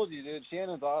 I told you, dude.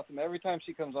 Shannon's awesome. Every time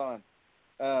she comes on,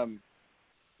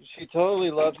 she totally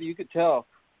loves it. You could tell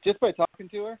just by talking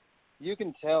to her. You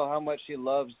can tell how much she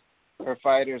loves her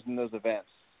fighters in those events.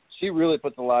 She really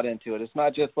puts a lot into it. It's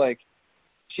not just like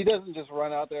she doesn't just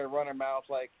run out there and run her mouth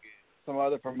like some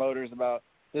other promoters about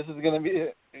this is going to be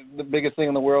the biggest thing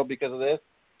in the world because of this.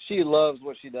 She loves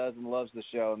what she does and loves the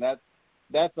show, and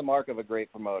that's the mark of a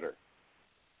great promoter.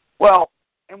 Well,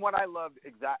 and what I love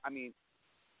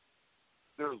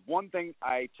there's one thing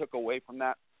I took away from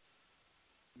that.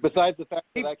 Besides the fact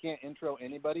that I can't intro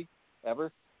anybody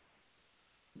ever?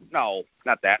 No,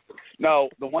 not that. No,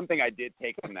 the one thing I did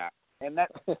take from that, and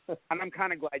I'm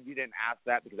kind of glad you didn't ask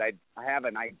that because I have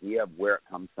an idea of where it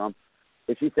comes from.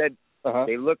 But she said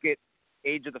they look at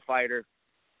age of the fighter,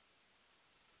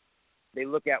 they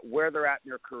look at where they're at in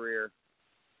their career,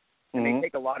 and they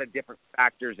take a lot of different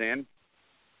factors in.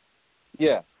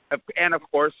 Yeah. And, of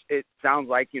course, it sounds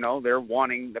like, they're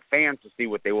wanting the fans to see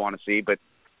what they want to see, but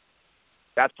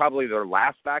that's probably their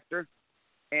last factor.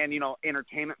 And,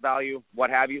 entertainment value, what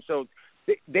have you. So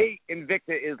Invicta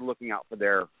is looking out for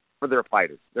their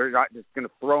fighters. They're not just going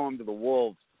to throw them to the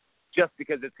wolves just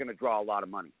because it's going to draw a lot of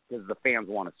money because the fans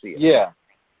want to see it. Yeah.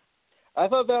 I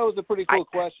thought that was a pretty cool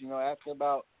question, asking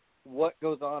about what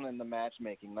goes on in the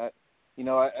matchmaking. That,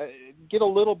 I get a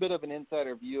little bit of an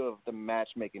insider view of the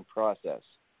matchmaking process.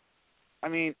 I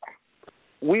mean,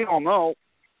 we all know.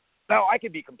 No, I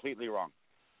could be completely wrong.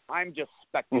 I'm just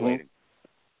speculating.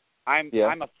 I'm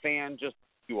a fan just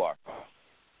like you are.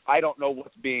 I don't know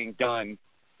what's being done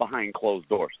behind closed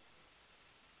doors.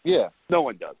 Yeah. No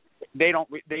one does. They don't.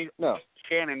 No.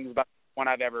 Shannon's about the one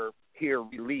I've ever hear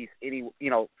release any,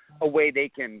 a way they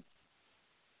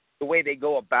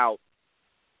go about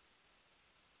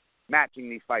matching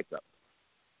these fights up.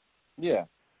 Yeah.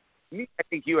 I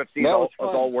think UFC is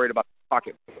all worried about the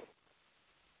pocket.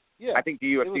 Yeah. I think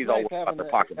the UFC is all worried about their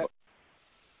pocketbook.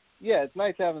 Yeah, it's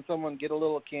nice having someone get a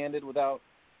little candid without,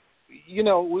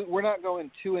 we're not going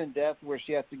too in depth where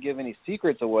she has to give any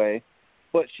secrets away,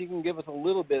 but she can give us a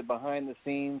little bit behind the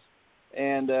scenes,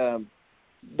 and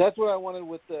that's what I wanted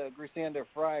with the Grusander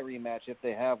Frey rematch if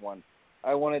they have one.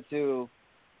 I wanted to,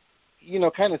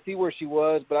 kind of see where she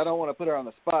was, but I don't want to put her on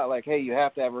the spot like, hey, you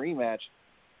have to have a rematch,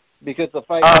 because the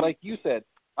fight, like you said,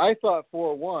 I thought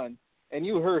 4-1, and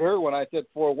you heard her when I said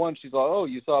 4-1. She's like, oh,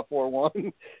 you saw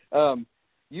 4-1.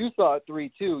 You saw it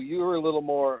 3-2. You were a little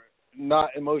more not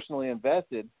emotionally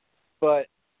invested, but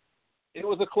it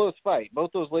was a close fight.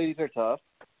 Both those ladies are tough.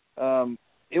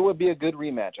 It would be a good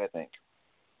rematch, I think.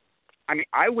 I mean,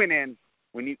 I went in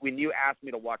when you asked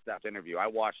me to watch that interview. I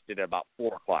watched it at about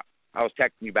 4:00. I was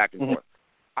texting you back and forth.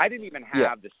 I didn't even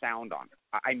have the sound on.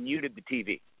 I muted the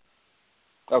TV.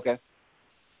 Okay.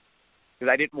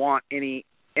 Because I didn't want any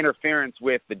interference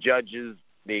with the judges,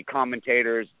 the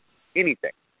commentators,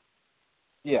 anything.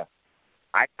 Yeah.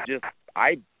 I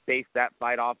based that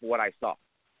fight off what I saw.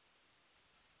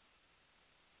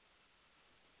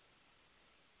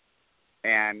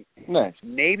 And nice.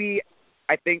 Maybe,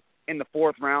 I think in the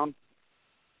 4th round,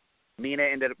 Minna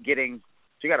ended up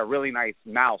she got a really nice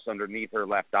mouse underneath her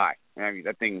left eye. I mean,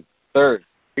 that thing. Third.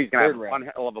 She's going to have round.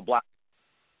 one hell of a black.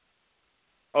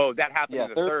 Oh, that happened in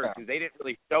the third because they didn't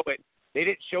really show it. They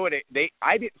didn't show it.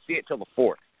 I didn't see it till the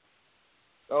 4th.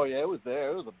 Oh, yeah, it was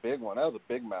there. It was a big one. That was a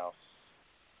big mouse.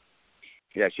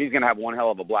 Yeah, she's going to have one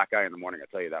hell of a black eye in the morning, I'll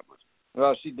tell you that much.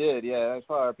 Well, she did, yeah. I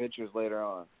saw her pictures later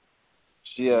on.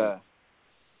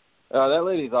 That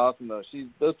lady's awesome, though.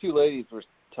 Those two ladies were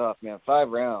tough, man. 5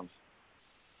 rounds.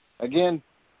 Again,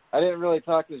 I didn't really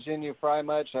talk to Jinh Frey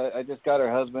much. I just got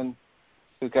her husband,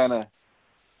 who kind of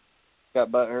got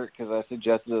butthurt because I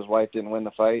suggested his wife didn't win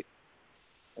the fight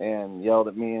and yelled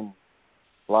at me and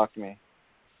blocked me.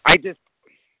 I just,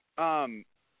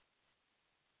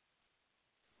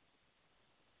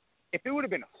 if it would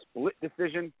have been a split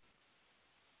decision,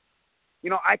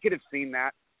 I could have seen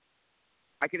that.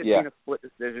 I could have seen a split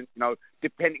decision,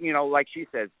 depending, like she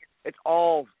says, it's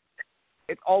all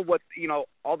what,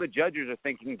 all the judges are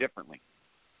thinking differently.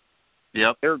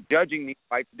 Yep. They're judging these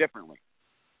fights differently.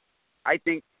 I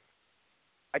think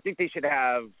they should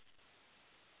have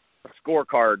a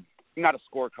scorecard, not a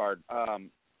scorecard,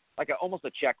 like almost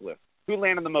a checklist. Who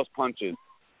landed the most punches?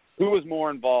 Who was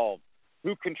more involved?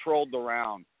 Who controlled the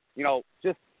round?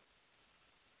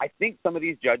 I think some of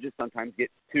these judges sometimes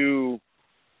get too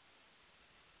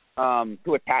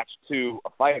attached to a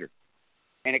fighter,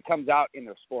 and it comes out in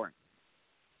their scoring.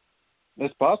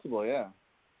 It's possible, yeah.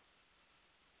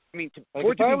 I mean, if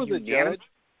I was a judge,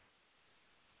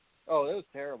 oh, that was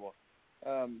terrible.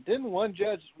 Didn't one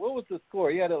judge? What was the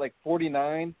score? He had it like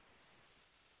 49-46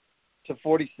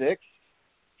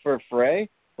 for Frey.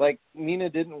 Like Minna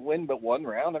didn't win but 1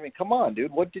 round. I mean, come on,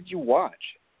 dude. What did you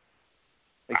watch?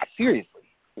 Like seriously.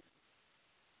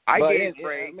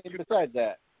 Besides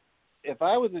that, if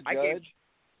I was a judge,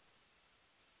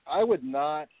 I would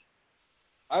not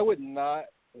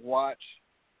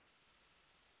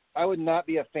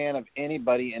be a fan of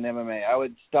anybody in MMA. I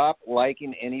would stop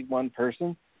liking any one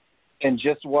person and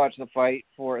just watch the fight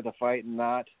for the fight and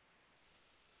not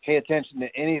pay attention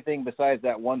to anything besides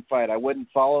that one fight. I wouldn't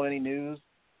follow any news.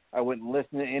 I wouldn't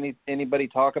listen to anybody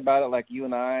talk about it like you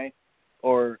and I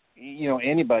or,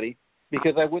 anybody,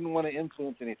 because I wouldn't want to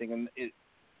influence anything. And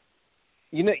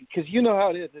because you know how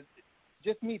it is. It's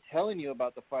just me telling you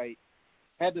about the fight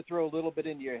had to throw a little bit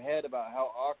into your head about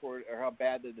how awkward or how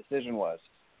bad the decision was.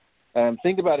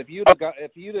 Think about if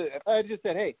I had just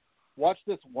said, "Hey, watch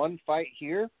this one fight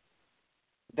here,"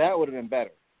 that would have been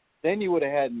better. Then you would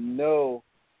have had no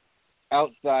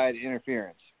outside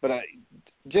interference. But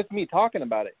just me talking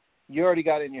about it, you already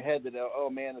got in your head that, oh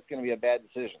man, it's going to be a bad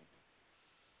decision.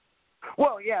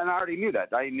 Well, yeah, and I already knew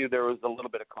that. I knew there was a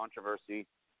little bit of controversy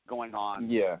going on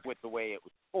with the way it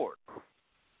was scored.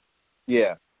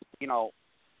 Yeah.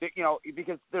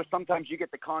 Because there's sometimes you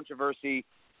get the controversy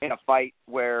in a fight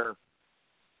where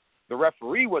the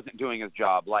referee wasn't doing his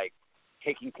job, like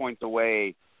taking points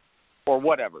away or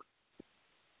whatever.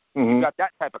 Mm-hmm. You've got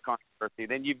that type of controversy.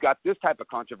 Then you've got this type of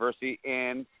controversy,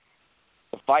 and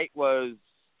the fight was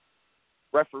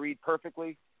refereed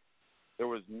perfectly. There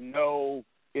was no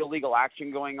illegal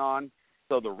action going on,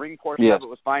 so the ring portion of it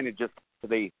was fine. It just to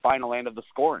the final end of the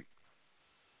scoring.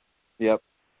 Yep.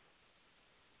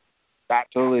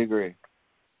 Totally agree.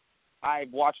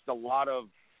 I've watched a lot of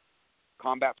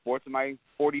combat sports in my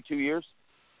 42 years.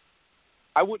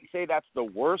 I wouldn't say that's the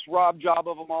worst Rob job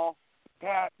of them all.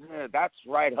 That's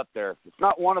right up there. It's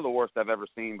not one of the worst I've ever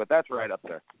seen, but that's right up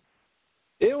there.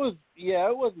 It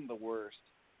wasn't the worst.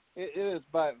 It is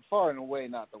by far and away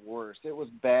not the worst. It was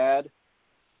bad.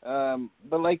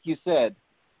 But like you said,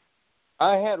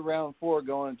 I had round 4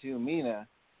 going to Minna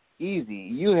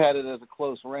easy. You had it as a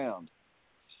close round.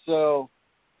 So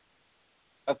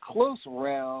a close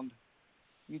round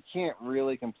you can't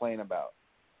really complain about.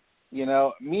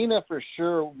 Minna for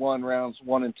sure won rounds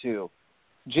 1 and 2.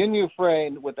 Jinh Frey,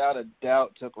 without a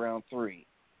doubt, took round 3.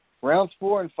 Rounds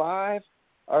 4 and 5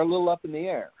 are a little up in the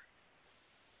air.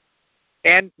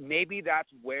 And maybe that's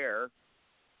where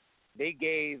they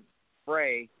gave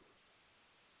Frey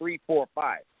 3, 4,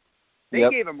 5. They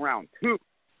gave him round 2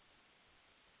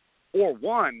 or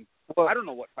 1. Well, I don't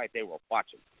know what fight they were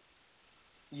watching.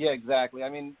 Yeah, exactly. I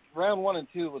mean, round 1 and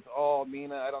 2 was all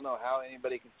Minna. I don't know how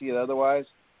anybody could see it otherwise.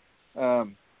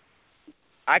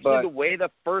 Actually, the way the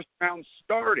first round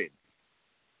started,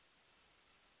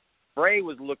 Frey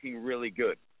was looking really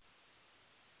good.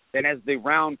 Then as the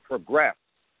round progressed,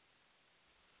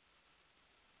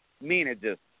 Minna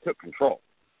just took control.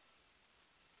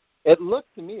 It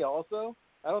looked to me also,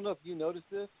 I don't know if you noticed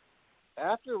this,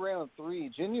 after round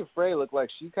 3, Jinh Frey looked like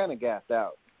she kind of gassed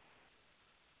out.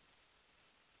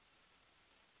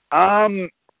 I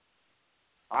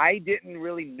didn't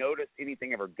really notice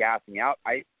anything of her gassing out.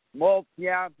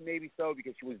 Yeah, maybe so,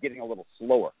 because she was getting a little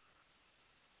slower.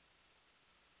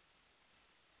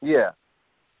 Yeah.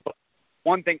 But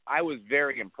one thing, I was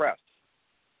very impressed.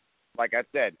 Like I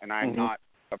said, and I'm not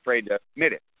afraid to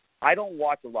admit it, I don't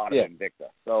watch a lot of Invicta.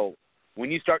 So when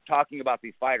you start talking about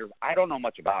these fighters, I don't know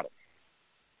much about them.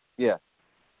 Yeah.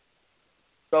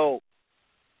 So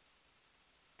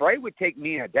Frey would take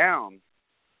Minna down.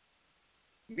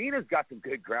 Minna's got some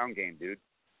good ground game, dude.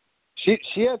 She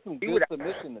had some good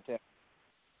submission attempts.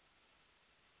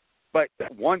 But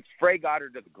once Frey got her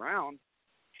to the ground,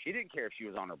 she didn't care if she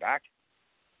was on her back.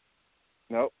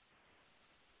 Nope.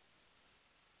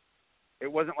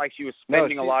 It wasn't like she was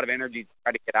spending a lot of energy to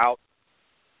try to get out.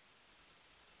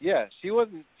 Yeah, she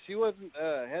wasn't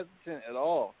hesitant at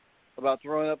all about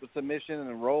throwing up a submission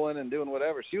and rolling and doing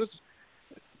whatever.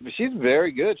 She's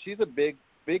very good. She's a big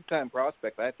time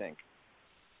prospect, I think.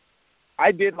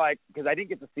 I did because I didn't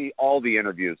get to see all the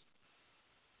interviews.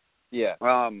 Yeah.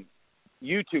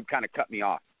 YouTube kind of cut me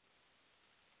off.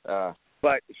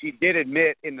 But she did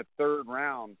admit in the third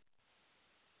round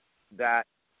that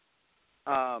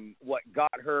what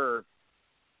got her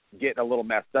getting a little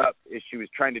messed up is she was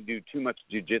trying to do too much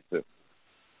jiu-jitsu.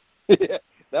 Yeah,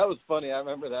 that was funny. I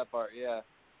remember that part, yeah.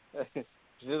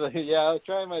 She's like, yeah, I was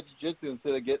trying my jiu-jitsu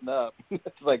instead of getting up.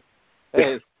 It's like,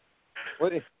 hey,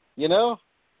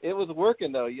 it was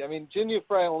working, though. I mean, Jinh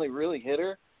Frey only really hit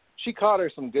her. She caught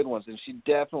her some good ones, and she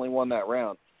definitely won that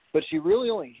round. But she really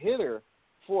only hit her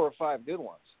 4 or 5 good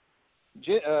ones.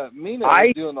 Minna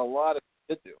was doing a lot of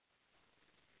jiu-jitsu.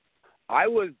 I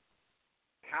was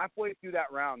halfway through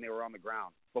that round. They were on the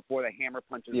ground before the hammer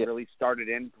punches really started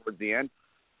in towards the end.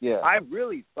 Yeah, I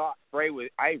really thought Frey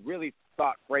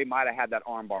might have had that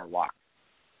armbar locked.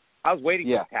 I was waiting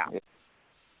for the tap.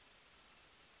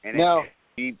 Yeah.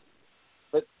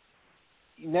 But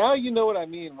now you know what I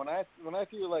mean when I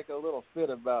feel like a little fit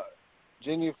about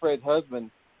Jinh Frey's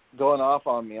husband going off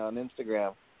on me on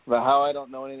Instagram about how I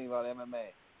don't know anything about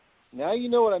MMA. Now you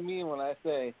know what I mean when I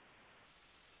say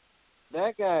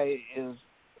that guy is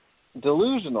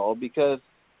delusional, because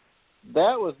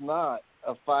that was not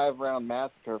a 5-round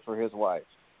massacre for his wife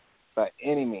by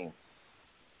any means.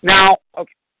 Now,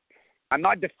 okay, I'm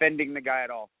not defending the guy at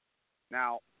all.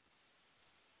 Now,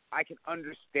 I can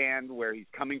understand where he's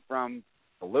coming from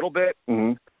a little bit.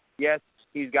 Mm-hmm. Yes,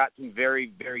 he's got some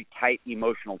very, very tight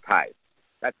emotional ties.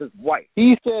 That's his wife.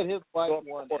 He said his wife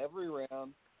won every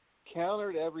round,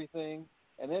 countered everything,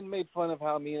 and then made fun of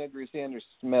how Minna Grusander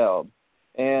smelled.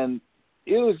 And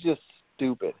it was just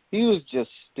stupid. He was just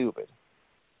stupid.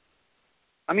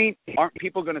 I mean, aren't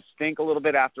people going to stink a little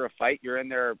bit after a fight? You're in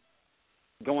there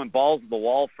going balls to the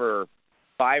wall for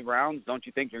 5 rounds. Don't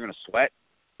you think you're going to sweat?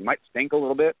 You might stink a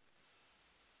little bit.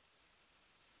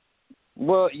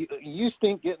 Well, you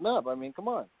stink getting up. I mean, come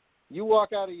on. You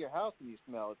walk out of your house and you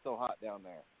smell. It's so hot down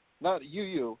there. Not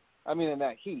you. I mean, in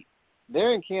that heat.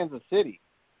 They're in Kansas City.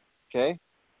 Okay?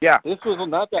 Yeah. This was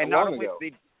not that long ago.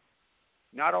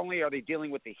 Not only are they dealing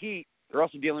with the heat, they're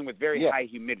also dealing with very high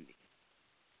humidity.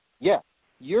 Yeah.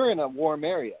 You're in a warm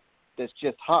area that's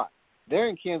just hot. They're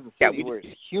in Kansas City where it's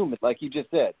humid, like you just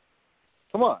said.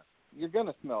 Come on. You're going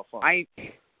to smell fun.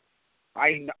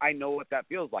 I know what that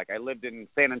feels like. I lived in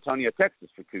San Antonio, Texas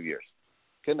for 2 years.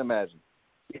 Couldn't imagine.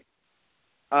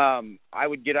 I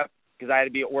would get up because I had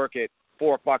to be at work at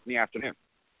 4 o'clock in the afternoon.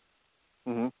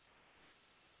 Mm-hmm.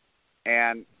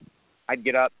 And I'd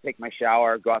get up, take my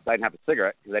shower, go outside and have a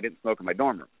cigarette because I didn't smoke in my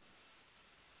dorm room.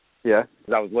 Yeah.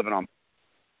 Because I was living on.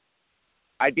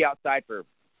 I'd be outside for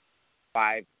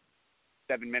 5,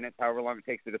 7 minutes, however long it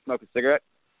takes me to smoke a cigarette.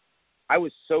 I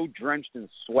was so drenched in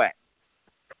sweat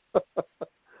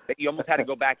that you almost had to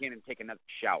go back in and take another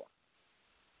shower.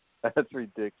 That's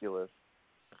ridiculous.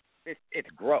 It's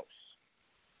gross.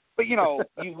 But, you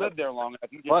live there long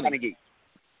enough, you just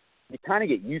kind of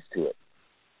get used to it.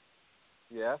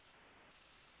 Yeah.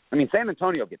 I mean, San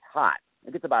Antonio gets hot.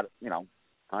 It gets about,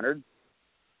 100,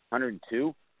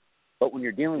 102. But when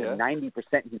you're dealing with 90%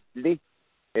 humidity,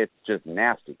 it's just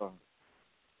nasty.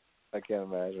 I can't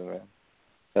imagine, man.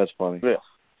 That's funny. Yeah.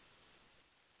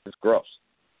 It's gross.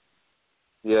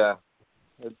 Yeah.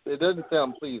 It doesn't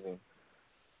sound pleasing.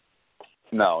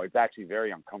 No, it's actually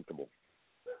very uncomfortable.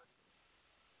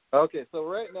 Okay, so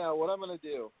right now what I'm going to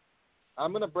do,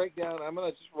 I'm going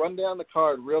to just run down the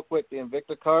card real quick, the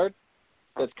Invicta card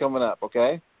that's coming up,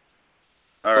 okay?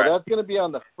 All right. So that's going to be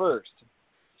on the 1st,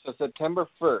 so September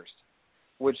 1st,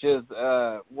 which is,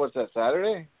 what's that,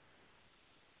 Saturday?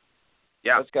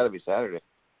 Yeah. That's got to be Saturday.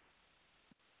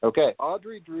 Okay,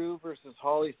 Audrey Drew versus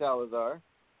Holly Salazar.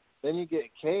 Then you get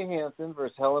Kay Hansen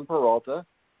versus Helen Peralta.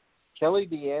 Kelly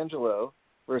D'Angelo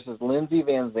versus Lindsay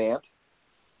Van Zant.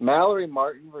 Mallory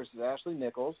Martin versus Ashley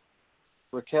Nichols.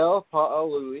 Raquel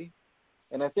Pa'alui.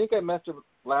 And I think I messed her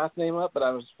last name up, but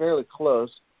I was fairly close,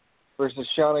 versus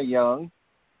Shauna Young.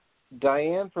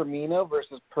 Diane Firmino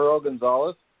versus Pearl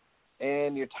Gonzalez.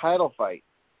 And your title fight.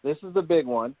 This is the big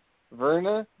one.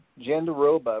 Virna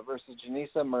Jandiroba versus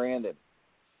Janaisa Morandin.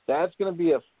 That's going to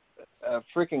be a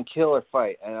freaking killer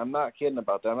fight, and I'm not kidding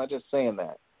about that. I'm not just saying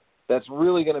that. That's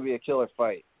really going to be a killer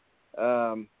fight.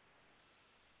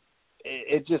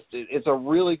 It's a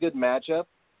really good matchup.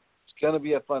 It's going to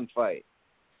be a fun fight.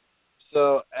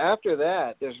 So after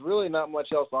that, there's really not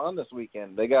much else on this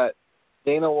weekend. They got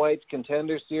Dana White's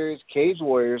Contender Series, Cage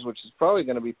Warriors, which is probably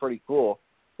going to be pretty cool,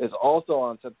 is also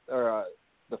on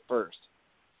the 1st.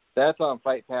 That's on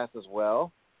Fight Pass as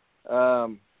well.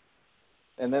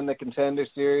 And then the Contender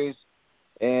Series,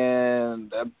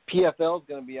 and PFL is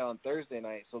going to be on Thursday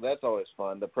night, so that's always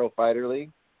fun. The Pro Fighter League,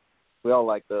 we all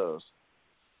like those.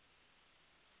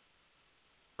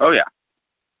 Oh, yeah.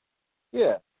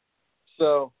 Yeah.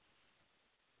 So,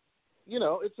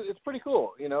 it's pretty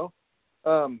cool,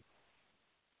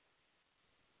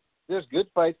 There's good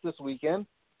fights this weekend.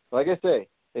 Like I say,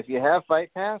 if you have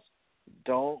Fight Pass,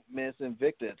 don't miss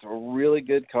Invicta. It's a really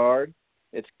good card.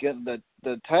 It's good.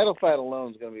 The title fight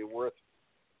alone is going to be worth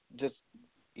just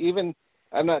even.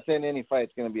 I'm not saying any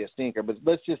fight's going to be a stinker, but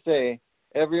let's just say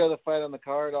every other fight on the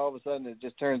card, all of a sudden it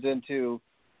just turns into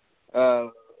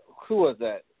who was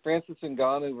that? Francis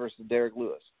Ngannou versus Derek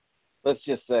Lewis. Let's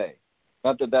just say,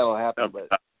 not that that'll happen, but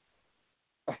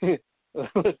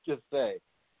let's just say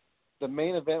the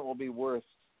main event will be worth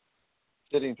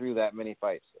sitting through that many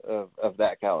fights of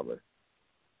that caliber.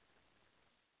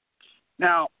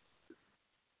 Now,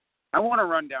 I want to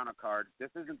run down a card.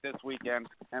 This isn't this weekend,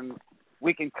 and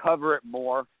we can cover it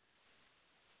more.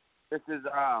 This is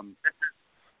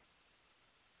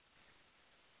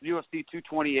UFC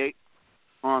 228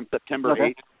 on September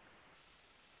 8th.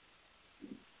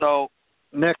 So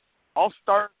I'll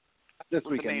start this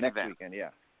with weekend. The main next event. weekend, yeah.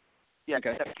 Yeah,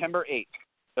 okay. September 8th.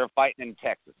 They're fighting in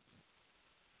Texas.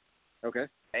 Okay.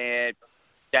 And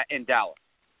in Dallas.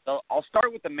 So I'll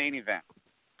start with the main event.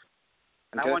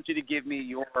 And I want you to give me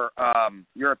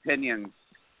your opinions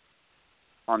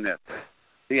on this.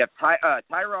 So you have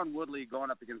Tyron Woodley going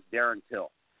up against Darren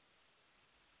Till.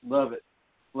 Love it.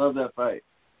 Love that fight.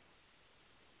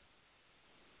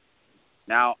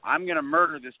 Now, I'm going to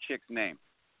murder this chick's name.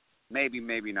 Maybe,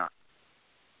 maybe not.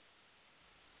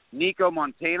 Nico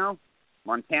Montano.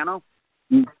 Nico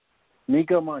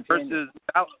Montano. Versus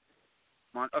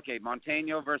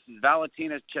Montano versus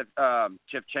Valentina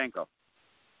Shevchenko.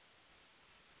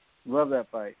 Love that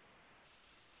fight.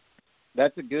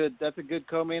 That's a good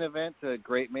co-main event to a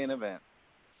great main event.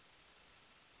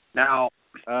 Now,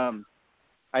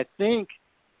 I think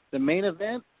the main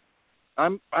event,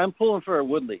 I'm pulling for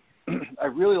Woodley. I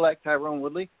really like Tyron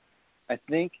Woodley. I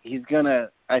think he's gonna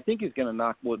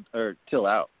knock Till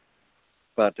out.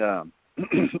 But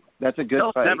that's a good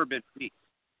Till's fight. never been beat.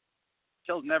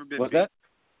 Till's never been What's beat. that?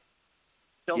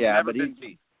 Till's Yeah, never but been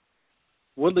beat.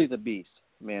 Woodley's a beast,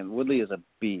 man. Woodley is a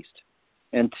beast.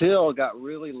 And Till got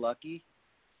really lucky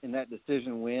in that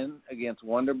decision win against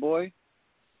Wonderboy.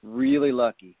 Really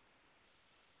lucky.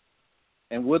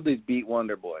 And Woodley's beat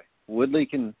Wonderboy.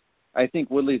 I think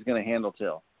Woodley's going to handle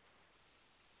Till.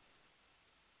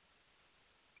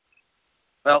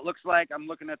 Well, it looks like I'm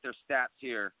looking at their stats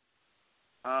here.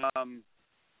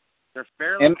 They're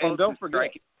fairly close and don't forget.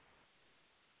 striking.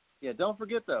 Yeah, don't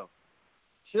forget though.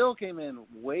 Till came in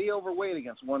way overweight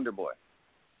against Wonderboy,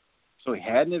 so he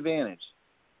had an advantage.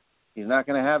 He's not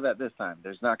going to have that this time.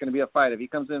 There's not going to be a fight if he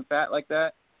comes in fat like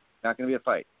that. Not going to be a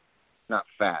fight. Not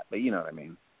fat, but you know what I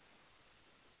mean.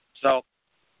 So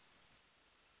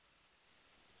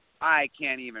I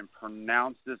can't even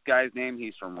pronounce this guy's name.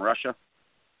 He's from Russia.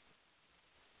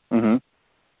 Mm-hmm.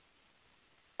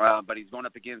 But he's going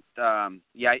up against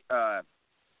Yair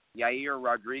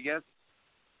Rodriguez.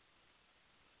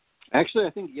 Actually,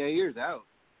 I think Yair's out.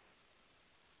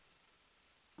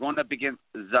 Going up against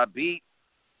Zabit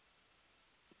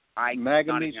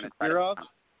Magomed Shapirov?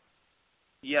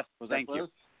 Yes, thank you.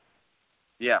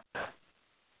 Yeah.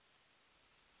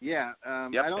 Yeah,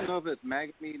 Yep. I don't know if it's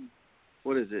Magomed.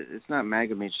 What is it? It's not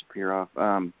Magomed Shapirov.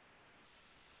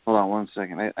 Hold on one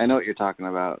second. I know what you're talking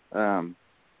about. Magomed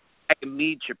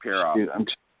Shapirov. Dude,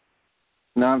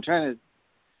 I'm trying to.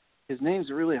 His name's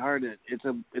really hard to.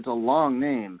 It's a long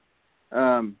name.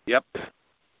 Yep.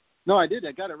 No, I did.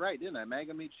 I got it right, didn't I?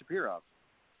 Magomed Shapirov.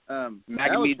 That was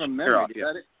Magomed from memory.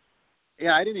 Shapirov.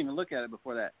 Yeah, I didn't even look at it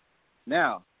before that.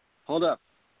 Now, hold up.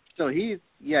 So his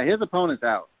opponent's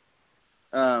out.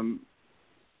 That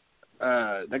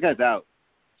guy's out.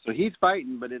 So he's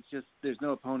fighting, but it's just there's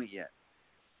no opponent yet.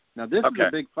 Now this is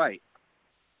a big fight.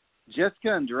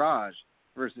 Jessica Andrade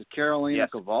versus Karolina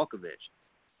Kowalkiewicz.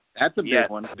 That's a big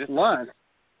one. Plus,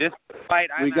 this fight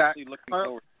I'm actually looking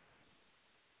forward to.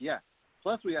 Yeah.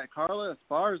 Plus, we got Carla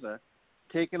Esparza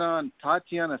taking on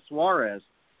Tatiana Suarez.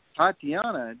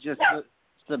 Tatiana just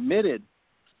submitted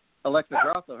Alexa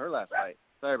Grasso her last fight.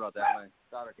 Sorry about that. My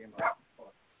daughter came up.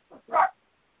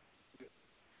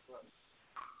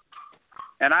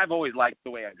 And I've always liked the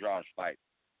way Andrade fights.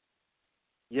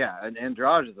 Yeah, and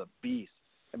Andrade is a beast.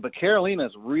 But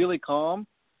Carolina's really calm.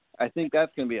 I think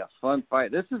that's going to be a fun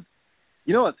fight. This is,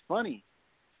 you know what's funny?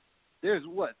 There's,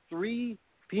 3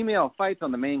 female fights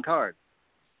on the main card.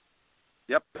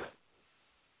 Yep.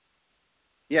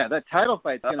 Yeah, that title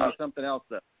fight's going to be something else,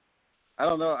 though. I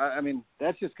don't know. I mean,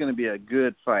 that's just going to be a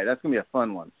good fight. That's going to be a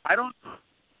fun one.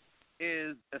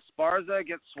 Is Esparza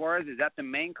against Suarez, is that the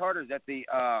main card or is that the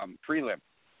prelim?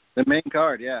 The main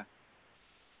card, yeah.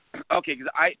 Okay, because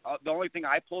the only thing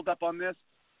I pulled up on this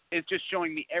is just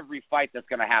showing me every fight that's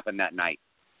going to happen that night.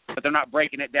 But they're not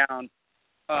breaking it down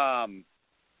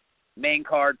main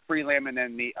card, prelim, and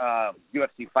then the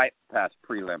UFC Fight Pass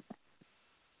prelim.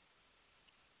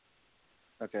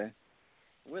 Okay.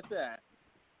 With that,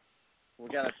 we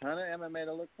got a ton of MMA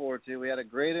to look forward to. We had a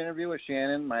great interview with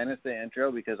Shannon, minus the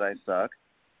intro because I suck.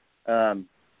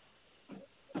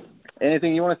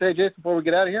 Anything you want to say, Jason, before we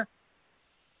get out of here?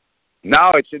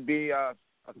 No, it should be a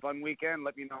fun weekend.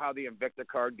 Let me know how the Invicta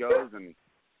card goes, and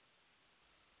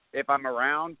if I'm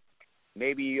around,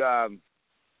 maybe I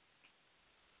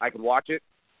could watch it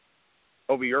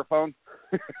over your phone.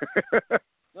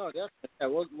 No, definitely. Yeah,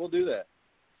 we'll do that.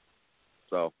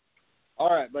 So,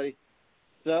 all right, buddy.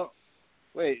 So,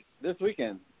 wait, this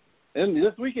weekend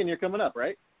you're coming up,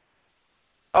 right?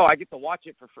 Oh, I get to watch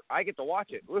it I get to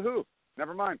watch it. Woohoo!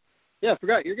 Never mind. Yeah, I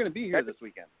forgot you're going to be here this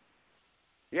weekend.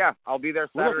 Yeah, I'll be there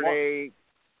Saturday.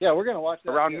 We're going to watch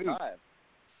that around noon. live.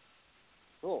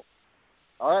 Cool.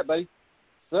 All right, buddy.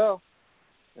 So,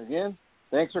 again,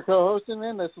 thanks for co-hosting,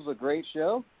 man. This was a great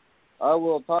show. I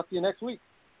will talk to you next week.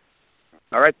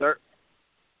 All right, sir.